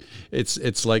it's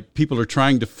like people are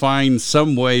trying to find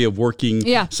some way of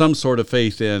working some sort of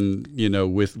faith in,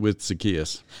 with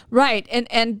Zacchaeus. Right,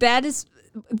 and that is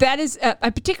I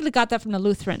particularly got that from the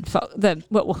Lutheran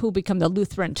who become the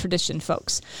Lutheran tradition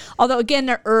folks. Although again,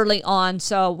 they're early on,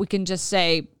 so we can just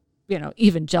say,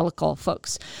 evangelical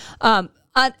folks. On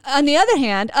the other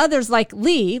hand, others like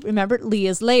Lee, remember Lee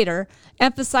is later,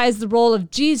 emphasize the role of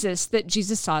Jesus, that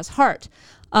Jesus saw his heart.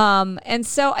 And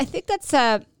so I think that's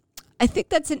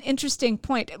an interesting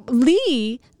point.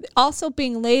 Lee, also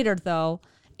being later though,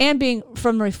 and being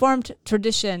from Reformed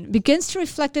tradition, begins to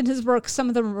reflect in his work some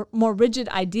of the more rigid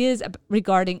ideas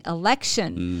regarding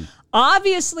election.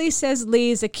 Obviously, says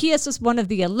Lee, Zacchaeus was one of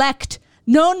the elect,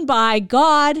 known by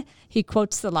God. He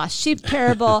quotes the lost sheep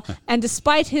parable, and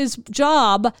despite his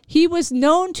job, he was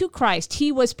known to Christ.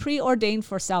 He was preordained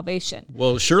for salvation.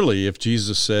 Well, surely if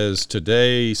Jesus says,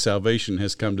 today salvation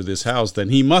has come to this house, then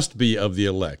he must be of the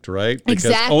elect, right?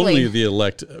 Because only the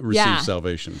elect receive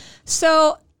salvation.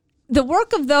 So the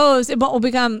work of those, and what will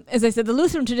become, as I said, the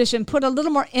Lutheran tradition, put a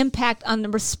little more impact on the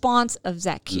response of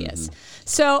Zacchaeus.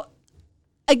 So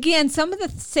again, some of the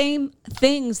same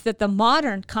things that the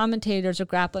modern commentators are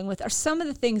grappling with are some of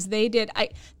the things they did.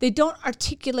 They don't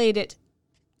articulate it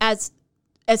as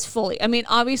fully. I mean,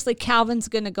 obviously, Calvin's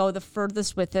going to go the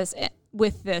furthest with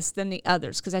this than the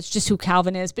others, because that's just who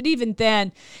Calvin is. But even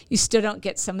then, you still don't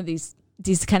get some of these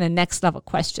kind of next level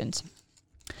questions.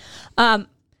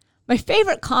 My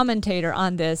favorite commentator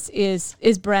on this is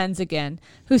Brenz again,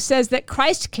 who says that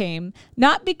Christ came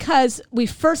not because we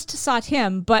first sought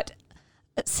him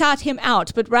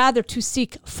out, but rather to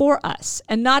seek for us,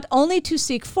 and not only to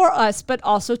seek for us, but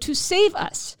also to save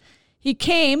us. He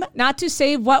came not to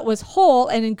save what was whole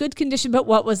and in good condition, but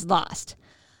what was lost.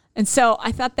 And so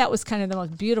I thought that was kind of the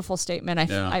most beautiful statement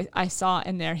I saw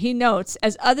in there. He notes,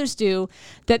 as others do,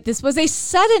 that this was a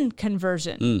sudden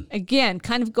conversion. Again,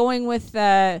 kind of going with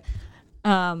that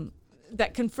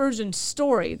conversion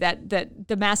story, that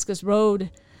Damascus Road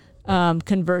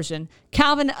conversion.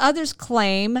 Calvin and others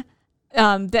claim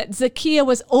that Zacchaeus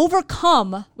was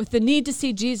overcome with the need to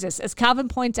see Jesus. As Calvin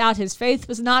points out, his faith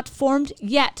was not formed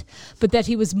yet, but that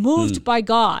he was moved by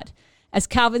God. As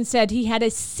Calvin said, he had a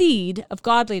seed of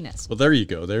godliness. Well, there you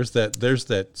go. There's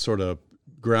that sort of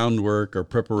groundwork or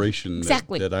preparation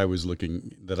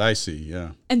that I see. Yeah.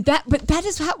 And that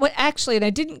is what actually, and I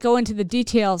didn't go into the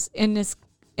details in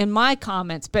my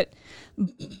comments, but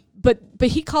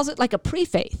he calls it like a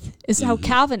pre-faith is how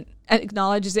Calvin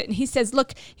acknowledges it. And he says,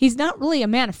 look, he's not really a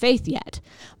man of faith yet,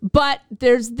 but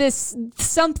there's this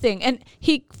something. And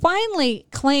he finally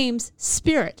claims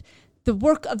Spirit, the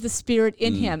work of the Spirit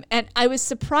in him. And I was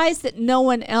surprised that no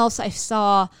one else I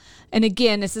saw, and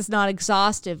again, this is not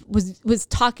exhaustive, was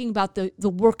talking about the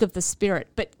work of the Spirit.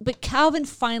 But Calvin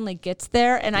finally gets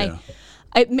there, and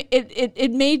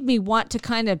it made me want to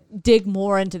kind of dig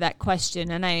more into that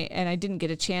question, and I didn't get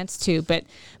a chance to. But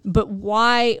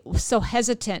why so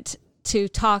hesitant to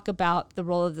talk about the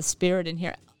role of the Spirit in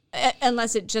here,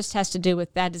 unless it just has to do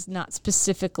with that is not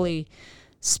specifically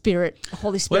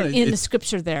Holy Spirit in the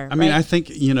Scripture there. I mean, I think,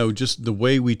 just the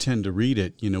way we tend to read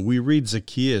it, we read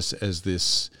Zacchaeus as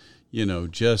this,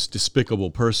 just despicable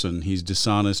person. He's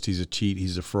dishonest. He's a cheat.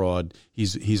 He's a fraud.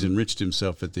 He's enriched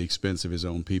himself at the expense of his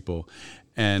own people.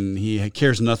 And he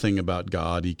cares nothing about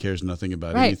God. He cares nothing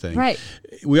about anything. Right.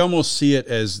 We almost see it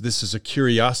as this is a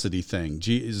curiosity thing.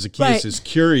 Zacchaeus is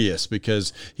curious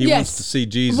because he wants to see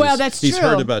Jesus. Well, that's he's true.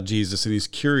 heard about Jesus and he's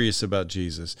curious about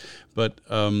Jesus. But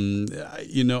I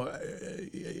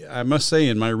must say,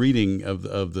 in my reading of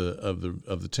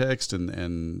the text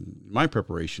and my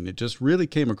preparation, it just really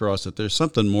came across that there's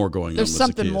something more going on. There's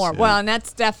something Zacchaeus. more. Yeah. Well, and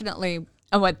that's definitely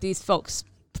what these folks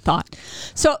thought.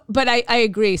 So, but I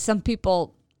agree. Some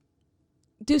people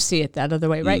do see it that other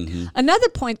way, right? Another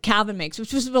point Calvin makes,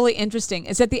 which was really interesting,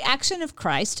 is that the action of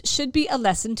Christ should be a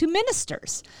lesson to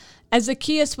ministers. As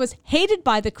Zacchaeus was hated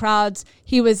by the crowds,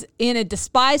 he was in a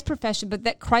despised profession, but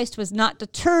that Christ was not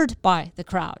deterred by the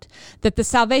crowd, that the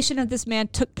salvation of this man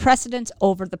took precedence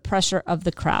over the pressure of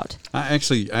the crowd. I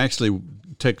actually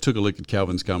took a look at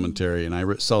Calvin's commentary, and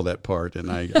I saw that part,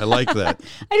 and I like that.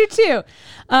 I do too.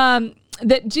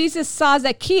 That Jesus saw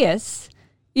Zacchaeus,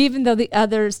 even though the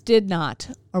others did not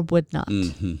or would not.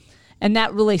 And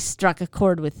that really struck a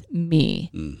chord with me.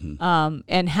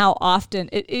 And how often,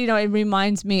 it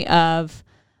reminds me of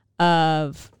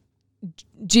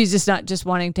Jesus not just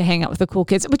wanting to hang out with the cool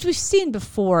kids, which we've seen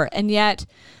before, and yet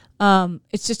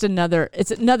It's just another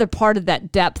part of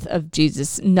that depth of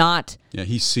Jesus, not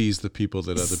he sees the people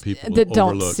that other people that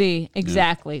overlook. don't see.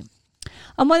 Exactly.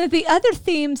 One of the other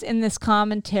themes in this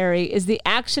commentary is the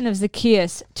action of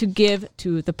Zacchaeus to give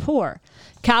to the poor.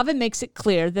 Calvin makes it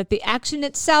clear that the action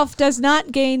itself does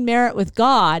not gain merit with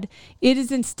God. It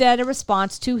is instead a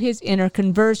response to his inner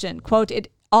conversion. Quote,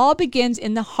 "It all begins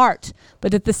in the heart,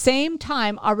 but at the same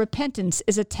time, our repentance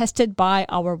is attested by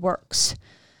our works."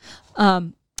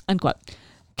 Unquote.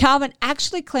 Calvin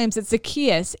actually claims that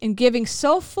Zacchaeus, in giving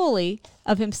so fully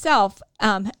of himself,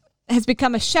 has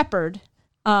become a shepherd,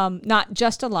 not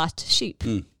just a lost sheep.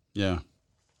 Yeah.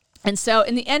 And so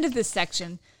in the end of this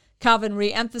section, Calvin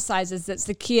reemphasizes that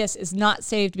Zacchaeus is not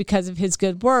saved because of his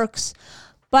good works,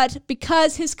 but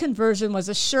because his conversion was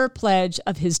a sure pledge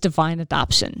of his divine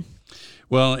adoption.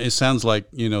 Well, it sounds like,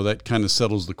 that kind of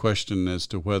settles the question as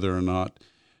to whether or not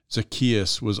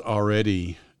Zacchaeus was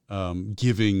already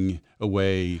giving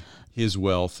away his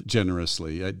wealth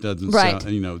generously. It doesn't sound,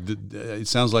 it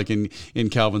sounds like in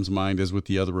Calvin's mind, as with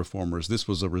the other reformers, this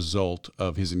was a result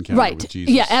of his encounter with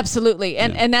Jesus. Yeah, absolutely.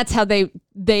 And that's how they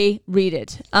read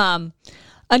it.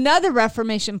 Another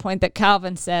Reformation point that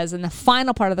Calvin says in the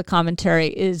final part of the commentary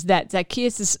is that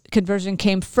Zacchaeus' conversion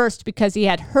came first because he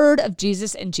had heard of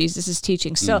Jesus and Jesus'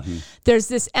 teaching. So there's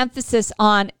this emphasis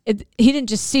on, he didn't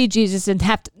just see Jesus and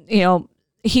have to,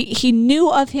 he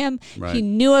knew of him. Right. He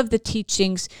knew of the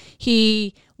teachings.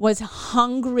 He was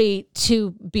hungry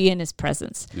to be in his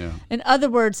presence. Yeah. In other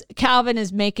words, Calvin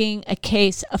is making a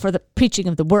case for the preaching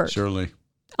of the word. Surely.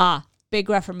 Big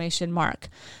Reformation mark.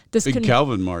 Big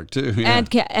Calvin mark too.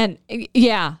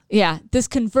 Yeah. And this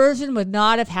conversion would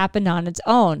not have happened on its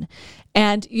own.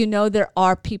 And there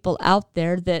are people out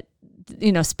there that,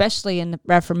 especially in the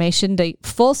Reformation, the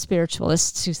full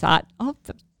spiritualists who thought,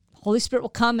 the Holy Spirit will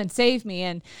come and save me.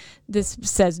 And this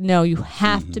says, no, you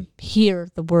have to hear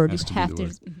the word. You have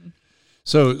to.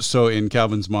 So in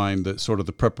Calvin's mind, that sort of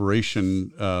the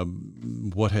preparation,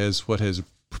 what has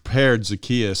prepared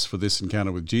Zacchaeus for this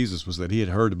encounter with Jesus was that he had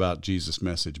heard about Jesus'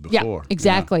 message before. Yeah,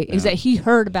 exactly. Yeah. Exactly. He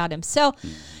heard about him. So,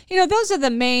 those are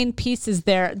the main pieces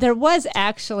there. There was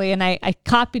actually, and I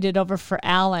copied it over for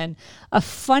Alan, a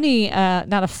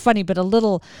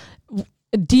little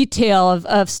detail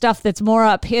of stuff that's more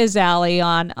up his alley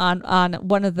on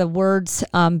one of the words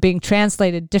being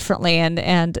translated differently,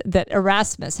 and that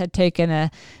Erasmus had taken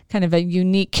a kind of a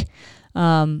unique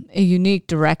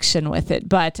direction with it.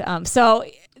 But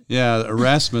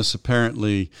Erasmus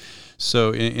apparently.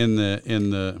 So in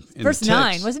the verse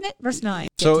 9, wasn't it? Verse 9.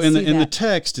 So in the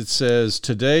text it says,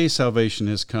 "Today salvation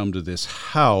has come to this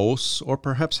house," or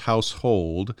perhaps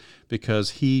household,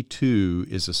 "because he too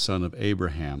is a son of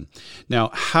Abraham." Now,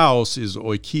 house is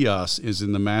oikios, is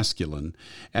in the masculine,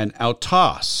 and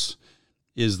autos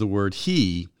is the word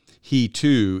he. He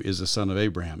too is a son of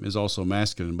Abraham, is also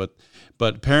masculine. But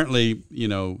apparently,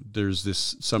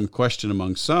 there's some question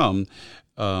among some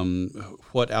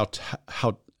what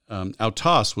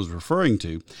autos was referring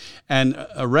to, and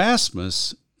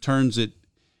Erasmus turns it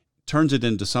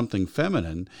into something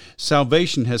feminine.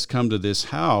 Salvation has come to this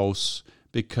house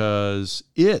because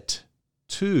it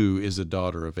too is a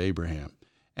daughter of Abraham.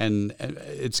 And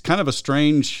it's kind of a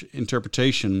strange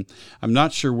interpretation. I'm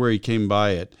not sure where he came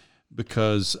by it,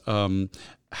 because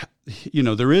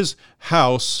there is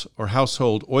house or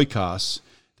household, oikos.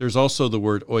 There's also the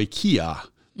word oikia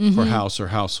for house or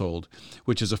household,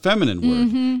 which is a feminine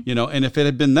word. And if it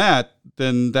had been that,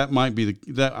 then that might be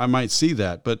that I might see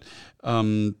that. But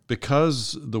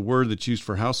because the word that's used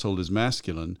for household is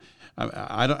masculine,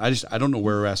 I don't know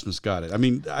where Erasmus got it. I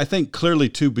mean, I think clearly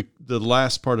the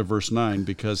last part of verse 9,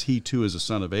 because he too is a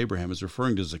son of Abraham, is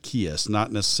referring to Zacchaeus,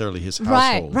 not necessarily his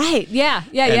household. Right. Yeah.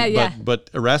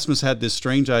 But Erasmus had this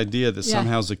strange idea that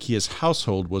somehow Zacchaeus'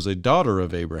 household was a daughter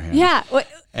of Abraham. Yeah,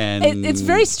 and it's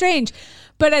very strange.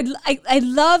 But I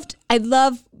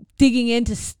love digging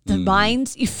into the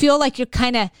minds. You feel like it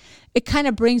kind of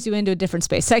brings you into a different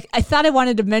space. So I thought I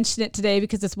wanted to mention it today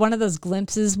because it's one of those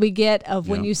glimpses we get of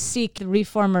when you seek the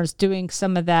reformers doing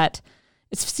some of that.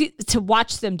 It's to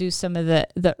watch them do some of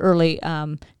the early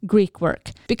Greek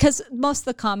work, because most of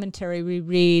the commentary we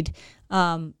read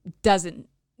doesn't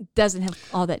have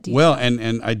all that detail. Well,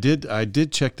 and I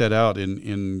did check that out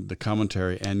in the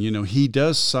commentary, and he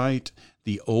does cite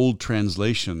the old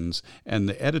translations, and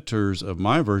the editors of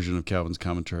my version of Calvin's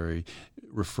commentary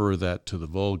refer that to the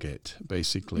Vulgate.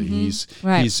 Basically,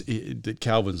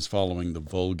 Calvin's following the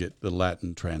Vulgate, the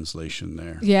Latin translation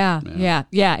there. Yeah,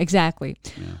 exactly.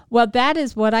 Yeah. Well, that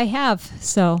is what I have.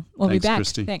 So we'll be back.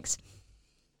 Christy. Thanks.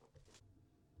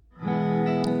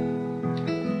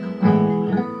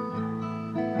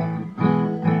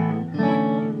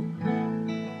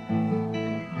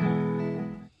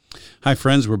 Hi,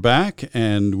 friends. We're back,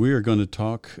 and we are going to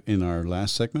talk in our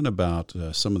last segment about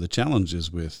some of the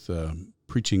challenges with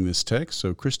preaching this text.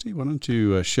 So, Christy, why don't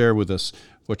you share with us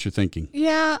what you're thinking?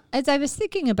 Yeah, as I was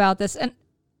thinking about this, and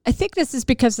I think this is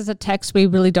because it's a text we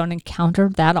really don't encounter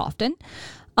that often,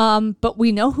 but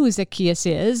we know who Zacchaeus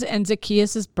is, and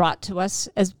Zacchaeus is brought to us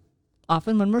as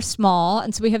often when we're small,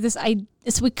 and so we have this idea.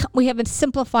 So we have a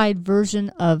simplified version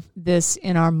of this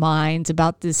in our minds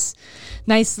about this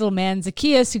nice little man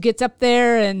Zacchaeus who gets up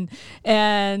there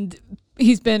and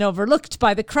he's been overlooked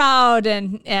by the crowd,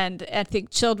 and I think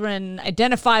children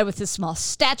identify with his small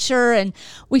stature, and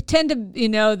we tend to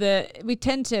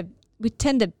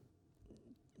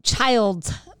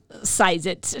child size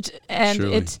it, and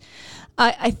Surely.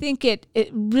 I think it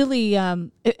really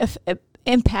it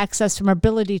impacts us from our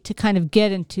ability to kind of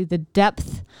get into the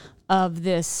depth of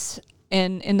this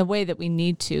in the way that we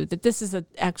need to, that this is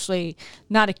actually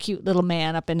not a cute little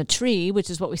man up in a tree, which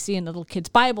is what we see in the little kids'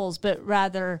 Bibles, but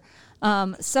rather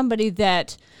somebody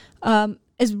that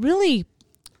is really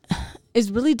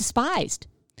despised.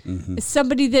 Mm-hmm. It's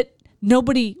somebody that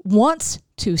nobody wants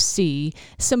to see,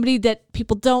 somebody that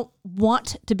people don't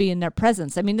want to be in their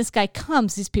presence. I mean, this guy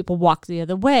comes, these people walk the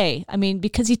other way. I mean,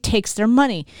 because he takes their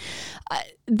money.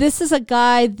 This is a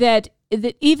guy that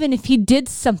even if he did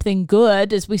something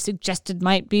good, as we suggested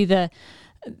might be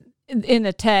in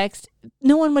the text,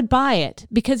 no one would buy it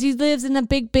because he lives in a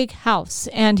big house,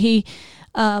 and he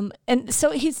and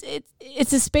so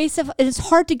it's a space of, it's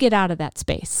hard to get out of that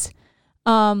space.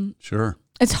 Sure.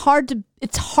 It's hard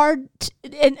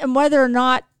and whether or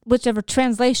not, whichever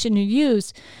translation you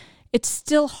use, it's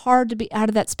still hard to be out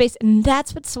of that space. And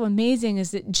that's what's so amazing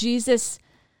is that Jesus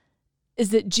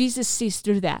sees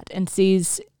through that and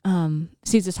sees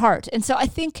his heart. And so I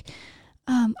think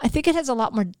it has a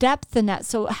lot more depth than that.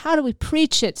 So how do we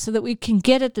preach it so that we can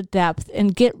get at the depth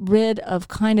and get rid of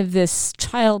kind of this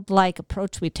childlike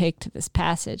approach we take to this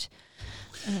passage?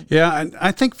 Yeah, and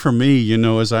I think for me,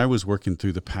 as I was working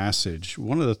through the passage,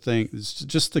 one of the things,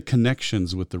 just the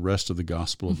connections with the rest of the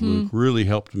Gospel of Luke really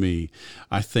helped me,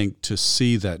 I think, to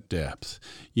see that depth.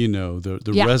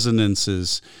 The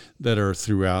resonances that are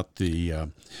throughout the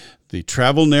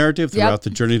travel narrative, throughout the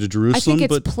journey to Jerusalem. I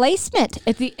think its placement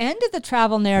at the end of the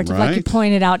travel narrative, like you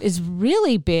pointed out, is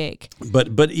really big.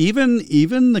 But even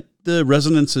the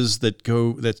resonances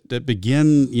that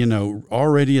begin,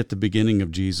 already at the beginning of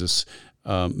Jesus'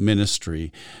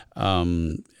 ministry,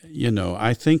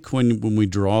 I think when we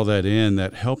draw that in,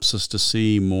 that helps us to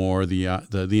see more the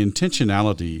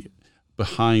intentionality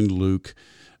behind Luke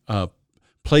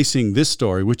placing this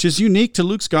story, which is unique to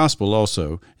Luke's gospel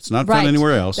also. It's not found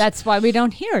anywhere else. That's why we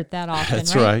don't hear it that often.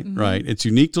 That's right. Right. It's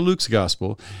unique to Luke's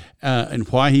gospel. And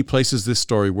why he places this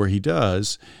story where he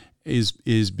does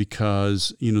is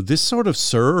because, this sort of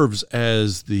serves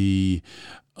as the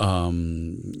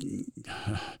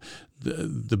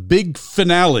big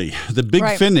finale, the big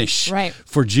finish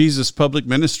for Jesus' public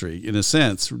ministry, in a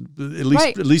sense, at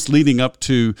least leading up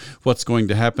to what's going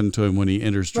to happen to him when he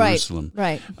enters Jerusalem.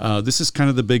 Right. This is kind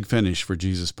of the big finish for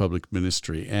Jesus' public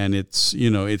ministry, and it's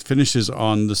it finishes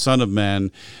on the Son of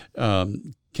Man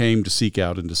came to seek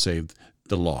out and to save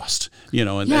the lost.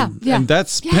 And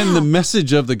that's been the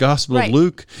message of the Gospel of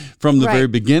Luke from the very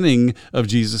beginning of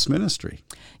Jesus' ministry.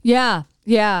 Yeah,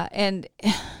 and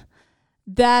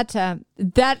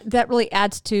that really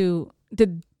adds to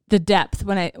the depth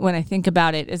when I think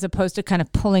about it, as opposed to kind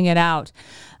of pulling it out.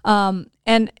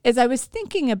 And as I was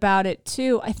thinking about it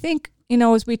too, I think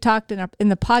as we talked in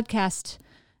the podcast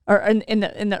or in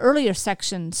the earlier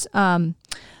sections,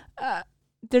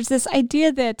 there's this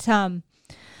idea that some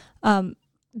of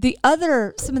the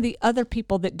other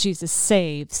people that Jesus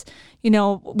saves, can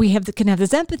have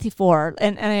this empathy for,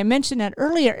 and I mentioned that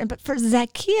earlier. But for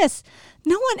Zacchaeus,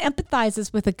 no one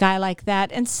empathizes with a guy like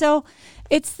that, and so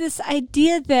it's this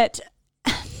idea that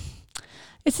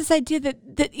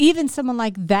even someone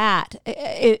like that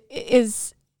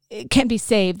can be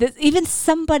saved. That even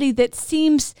somebody that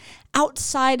seems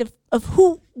outside of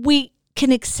who we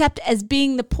can accept as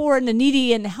being the poor and the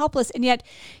needy and the helpless, and yet,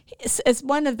 as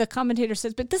one of the commentators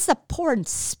says, but this is a poor in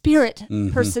spirit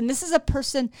person. This is a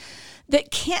person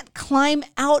that can't climb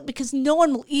out because no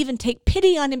one will even take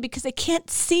pity on him because they can't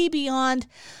see beyond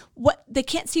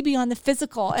the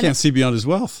physical. Can't see beyond his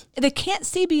wealth. They can't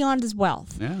see beyond his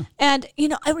wealth. Yeah. And,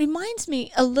 it reminds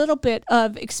me a little bit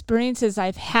of experiences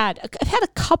I've had. I've had a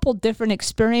couple different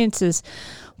experiences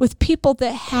with people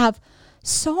that have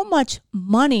so much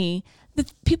money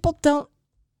that people don't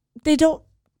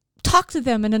talk to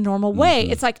them in a normal way.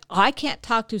 It's like, I can't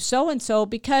talk to so-and-so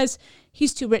because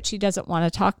he's too rich. He doesn't want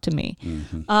to talk to me.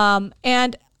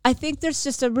 And I think there's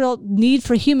just a real need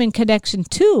for human connection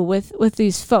too with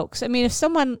these folks. I mean, if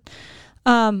someone,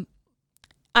 I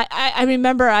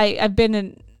remember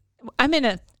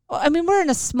we're in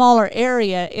a smaller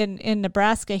area in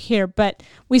Nebraska here, but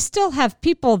we still have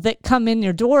people that come in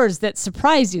your doors that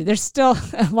surprise you. There's still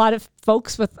a lot of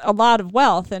folks with a lot of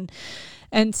wealth,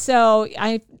 and so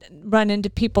I run into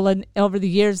people over the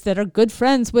years that are good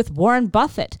friends with Warren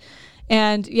Buffett,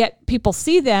 and yet people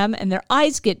see them and their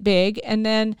eyes get big, and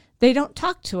then they don't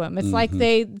talk to them. It's like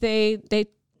they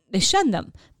shun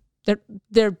them.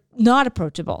 They're not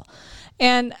approachable.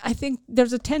 And I think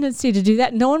there's a tendency to do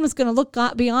that. No one was going to look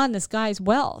beyond this guy's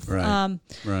wealth, and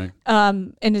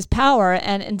his power,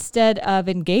 and instead of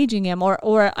engaging him,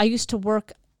 or I used to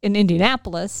work in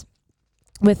Indianapolis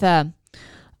with a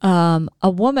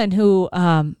woman who,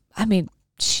 her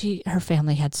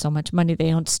family had so much money.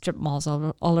 They owned strip malls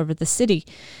all over the city,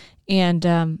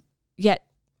 and yet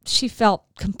she felt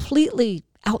completely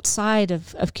outside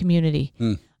of community.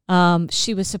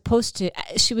 She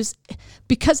was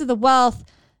because of the wealth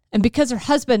and because her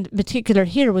husband in particular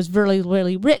here was really,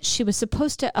 really rich, she was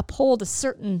supposed to uphold a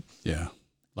certain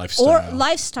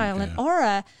lifestyle and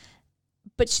aura,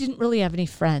 but she didn't really have any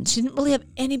friends. She didn't really have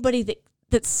anybody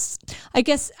that's I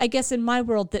guess in my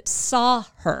world that saw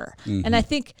her. And I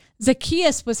think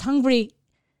Zacchaeus was hungry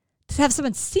to have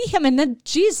someone see him, and then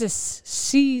Jesus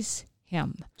sees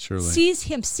him. Surely. Sees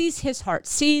him, sees his heart,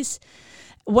 sees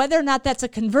whether or not that's a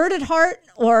converted heart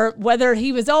or whether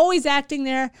he was always acting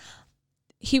there,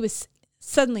 he was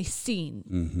suddenly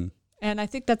seen. And I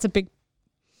think that's a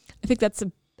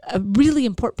really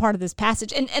important part of this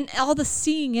passage. And all the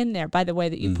seeing in there, by the way,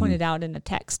 that you pointed out in the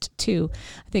text too,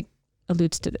 I think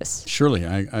alludes to this. Surely,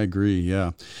 I agree,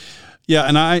 yeah. Yeah,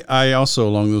 and I also,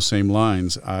 along those same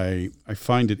lines, I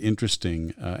find it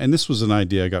interesting, and this was an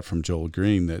idea I got from Joel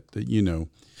Green, that you know,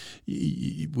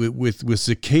 with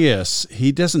Zacchaeus,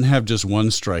 he doesn't have just one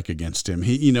strike against him.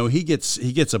 He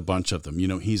gets a bunch of them. You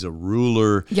know, he's a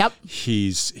ruler. Yep.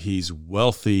 He's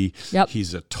wealthy. Yep.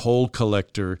 He's a toll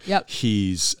collector. Yep.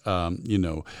 He's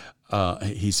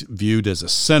he's viewed as a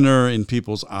sinner in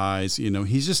people's eyes. You know,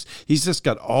 he's just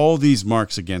got all these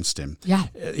marks against him. Yeah.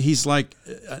 He's like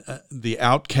the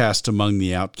outcast among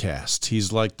the outcasts.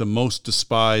 He's like the most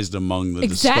despised among the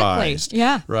despised.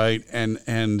 Yeah. Right.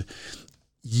 And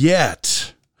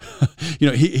yet, you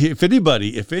know, if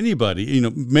anybody, you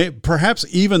know, perhaps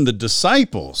even the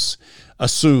disciples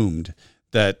assumed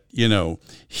that, you know,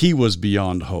 he was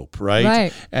beyond hope, right?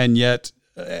 Right. And yet,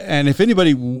 and if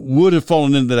anybody would have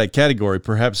fallen into that category,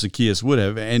 perhaps Zacchaeus would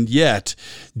have. And yet,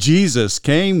 Jesus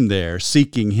came there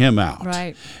seeking him out.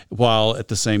 Right. While at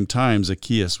the same time,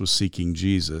 Zacchaeus was seeking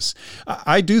Jesus.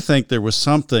 I do think there was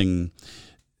something.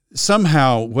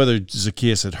 Somehow, whether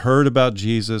Zacchaeus had heard about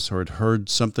Jesus or had heard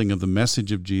something of the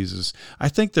message of Jesus, I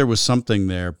think there was something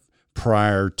there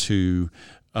prior to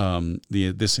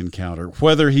this encounter.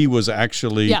 Whether he was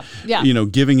actually, you know,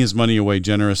 giving his money away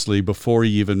generously before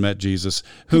he even met Jesus,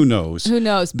 who knows? Who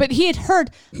knows? But he had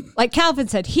heard, like Calvin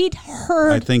said, he'd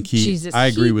heard. I think Jesus. I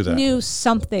agree with that. He knew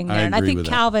something there, and I think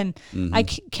Calvin,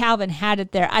 Calvin had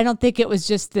it there. I don't think it was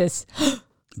just this.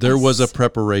 There was a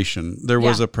preparation. There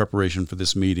was a preparation for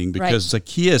this meeting because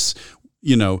Zacchaeus,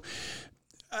 you know,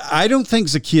 I don't think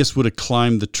Zacchaeus would have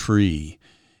climbed the tree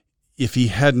if he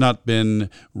had not been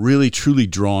really truly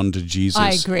drawn to Jesus.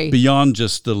 I agree. Beyond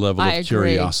just the level of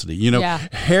curiosity. You know,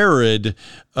 Herod.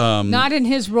 Not in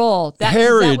his role.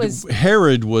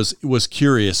 Herod was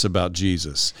curious about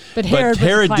Jesus, but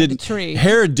Herod didn't. Tree.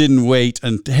 Herod didn't wait,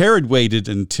 and Herod waited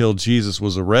until Jesus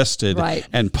was arrested,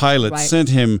 and Pilate sent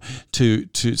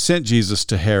Jesus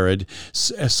to Herod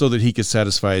so that he could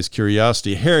satisfy his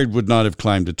curiosity. Herod would not have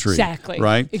climbed a tree,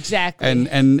 right? Exactly.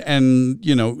 And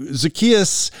you know,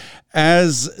 Zacchaeus,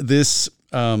 as this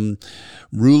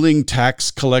ruling tax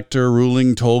collector,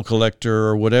 ruling toll collector,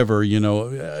 or whatever, you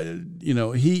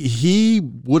know, he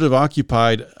would have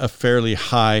occupied a fairly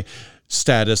high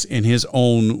status in his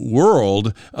own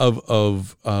world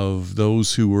of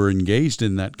those who were engaged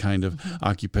in that kind of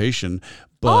occupation.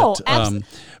 But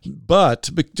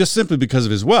just simply because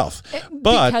of his wealth.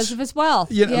 Because of his wealth.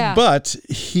 But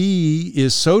he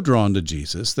is so drawn to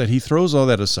Jesus that he throws all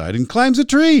that aside and climbs a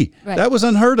tree. Right. That was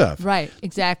unheard of. Right,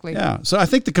 exactly. Yeah. So I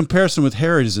think the comparison with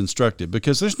Herod is instructive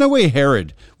because there's no way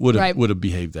Herod would have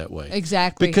behaved that way.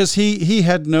 Exactly. Because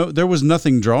there was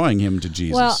nothing drawing him to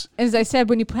Jesus. Well, as I said,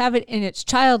 when you have it in its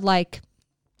childlike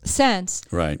sense,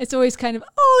 it's always kind of,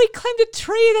 he climbed a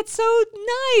tree, that's so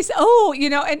nice, you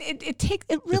know, and it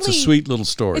really, it's a sweet little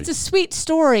story. It's a sweet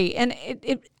story, and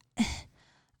it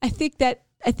I think that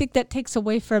I think that takes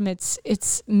away from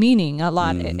its meaning a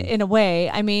lot in a way.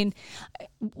 I mean,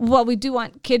 while we do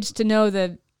want kids to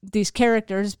know these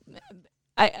characters,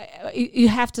 you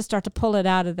have to start to pull it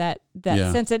out of that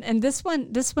sense, and this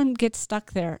one gets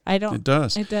stuck there. It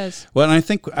does. Well,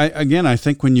 and I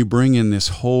think when you bring in this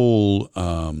whole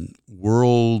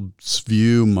world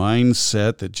view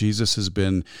mindset that Jesus has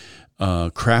been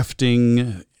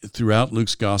crafting throughout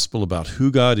Luke's gospel about who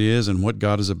God is and what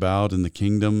God is about in the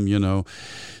kingdom,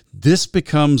 this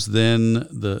becomes then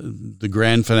the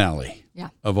grand finale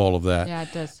of all of that. Yeah,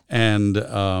 it does. And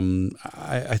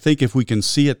I think if we can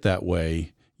see it that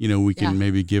way, we can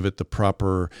maybe give it the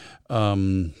proper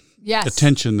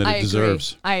attention that it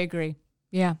deserves. I agree.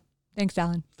 Yeah. Thanks,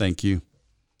 Alan. Thank you.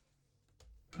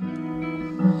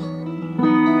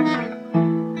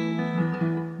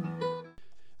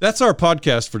 That's our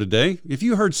podcast for today. If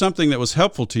you heard something that was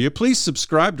helpful to you, please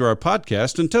subscribe to our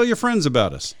podcast and tell your friends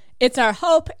about us. It's our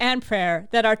hope and prayer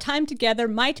that our time together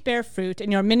might bear fruit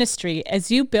in your ministry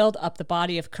as you build up the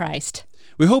body of Christ.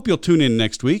 We hope you'll tune in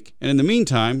next week. And in the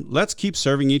meantime, let's keep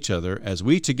serving each other as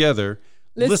we together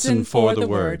listen for the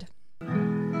word.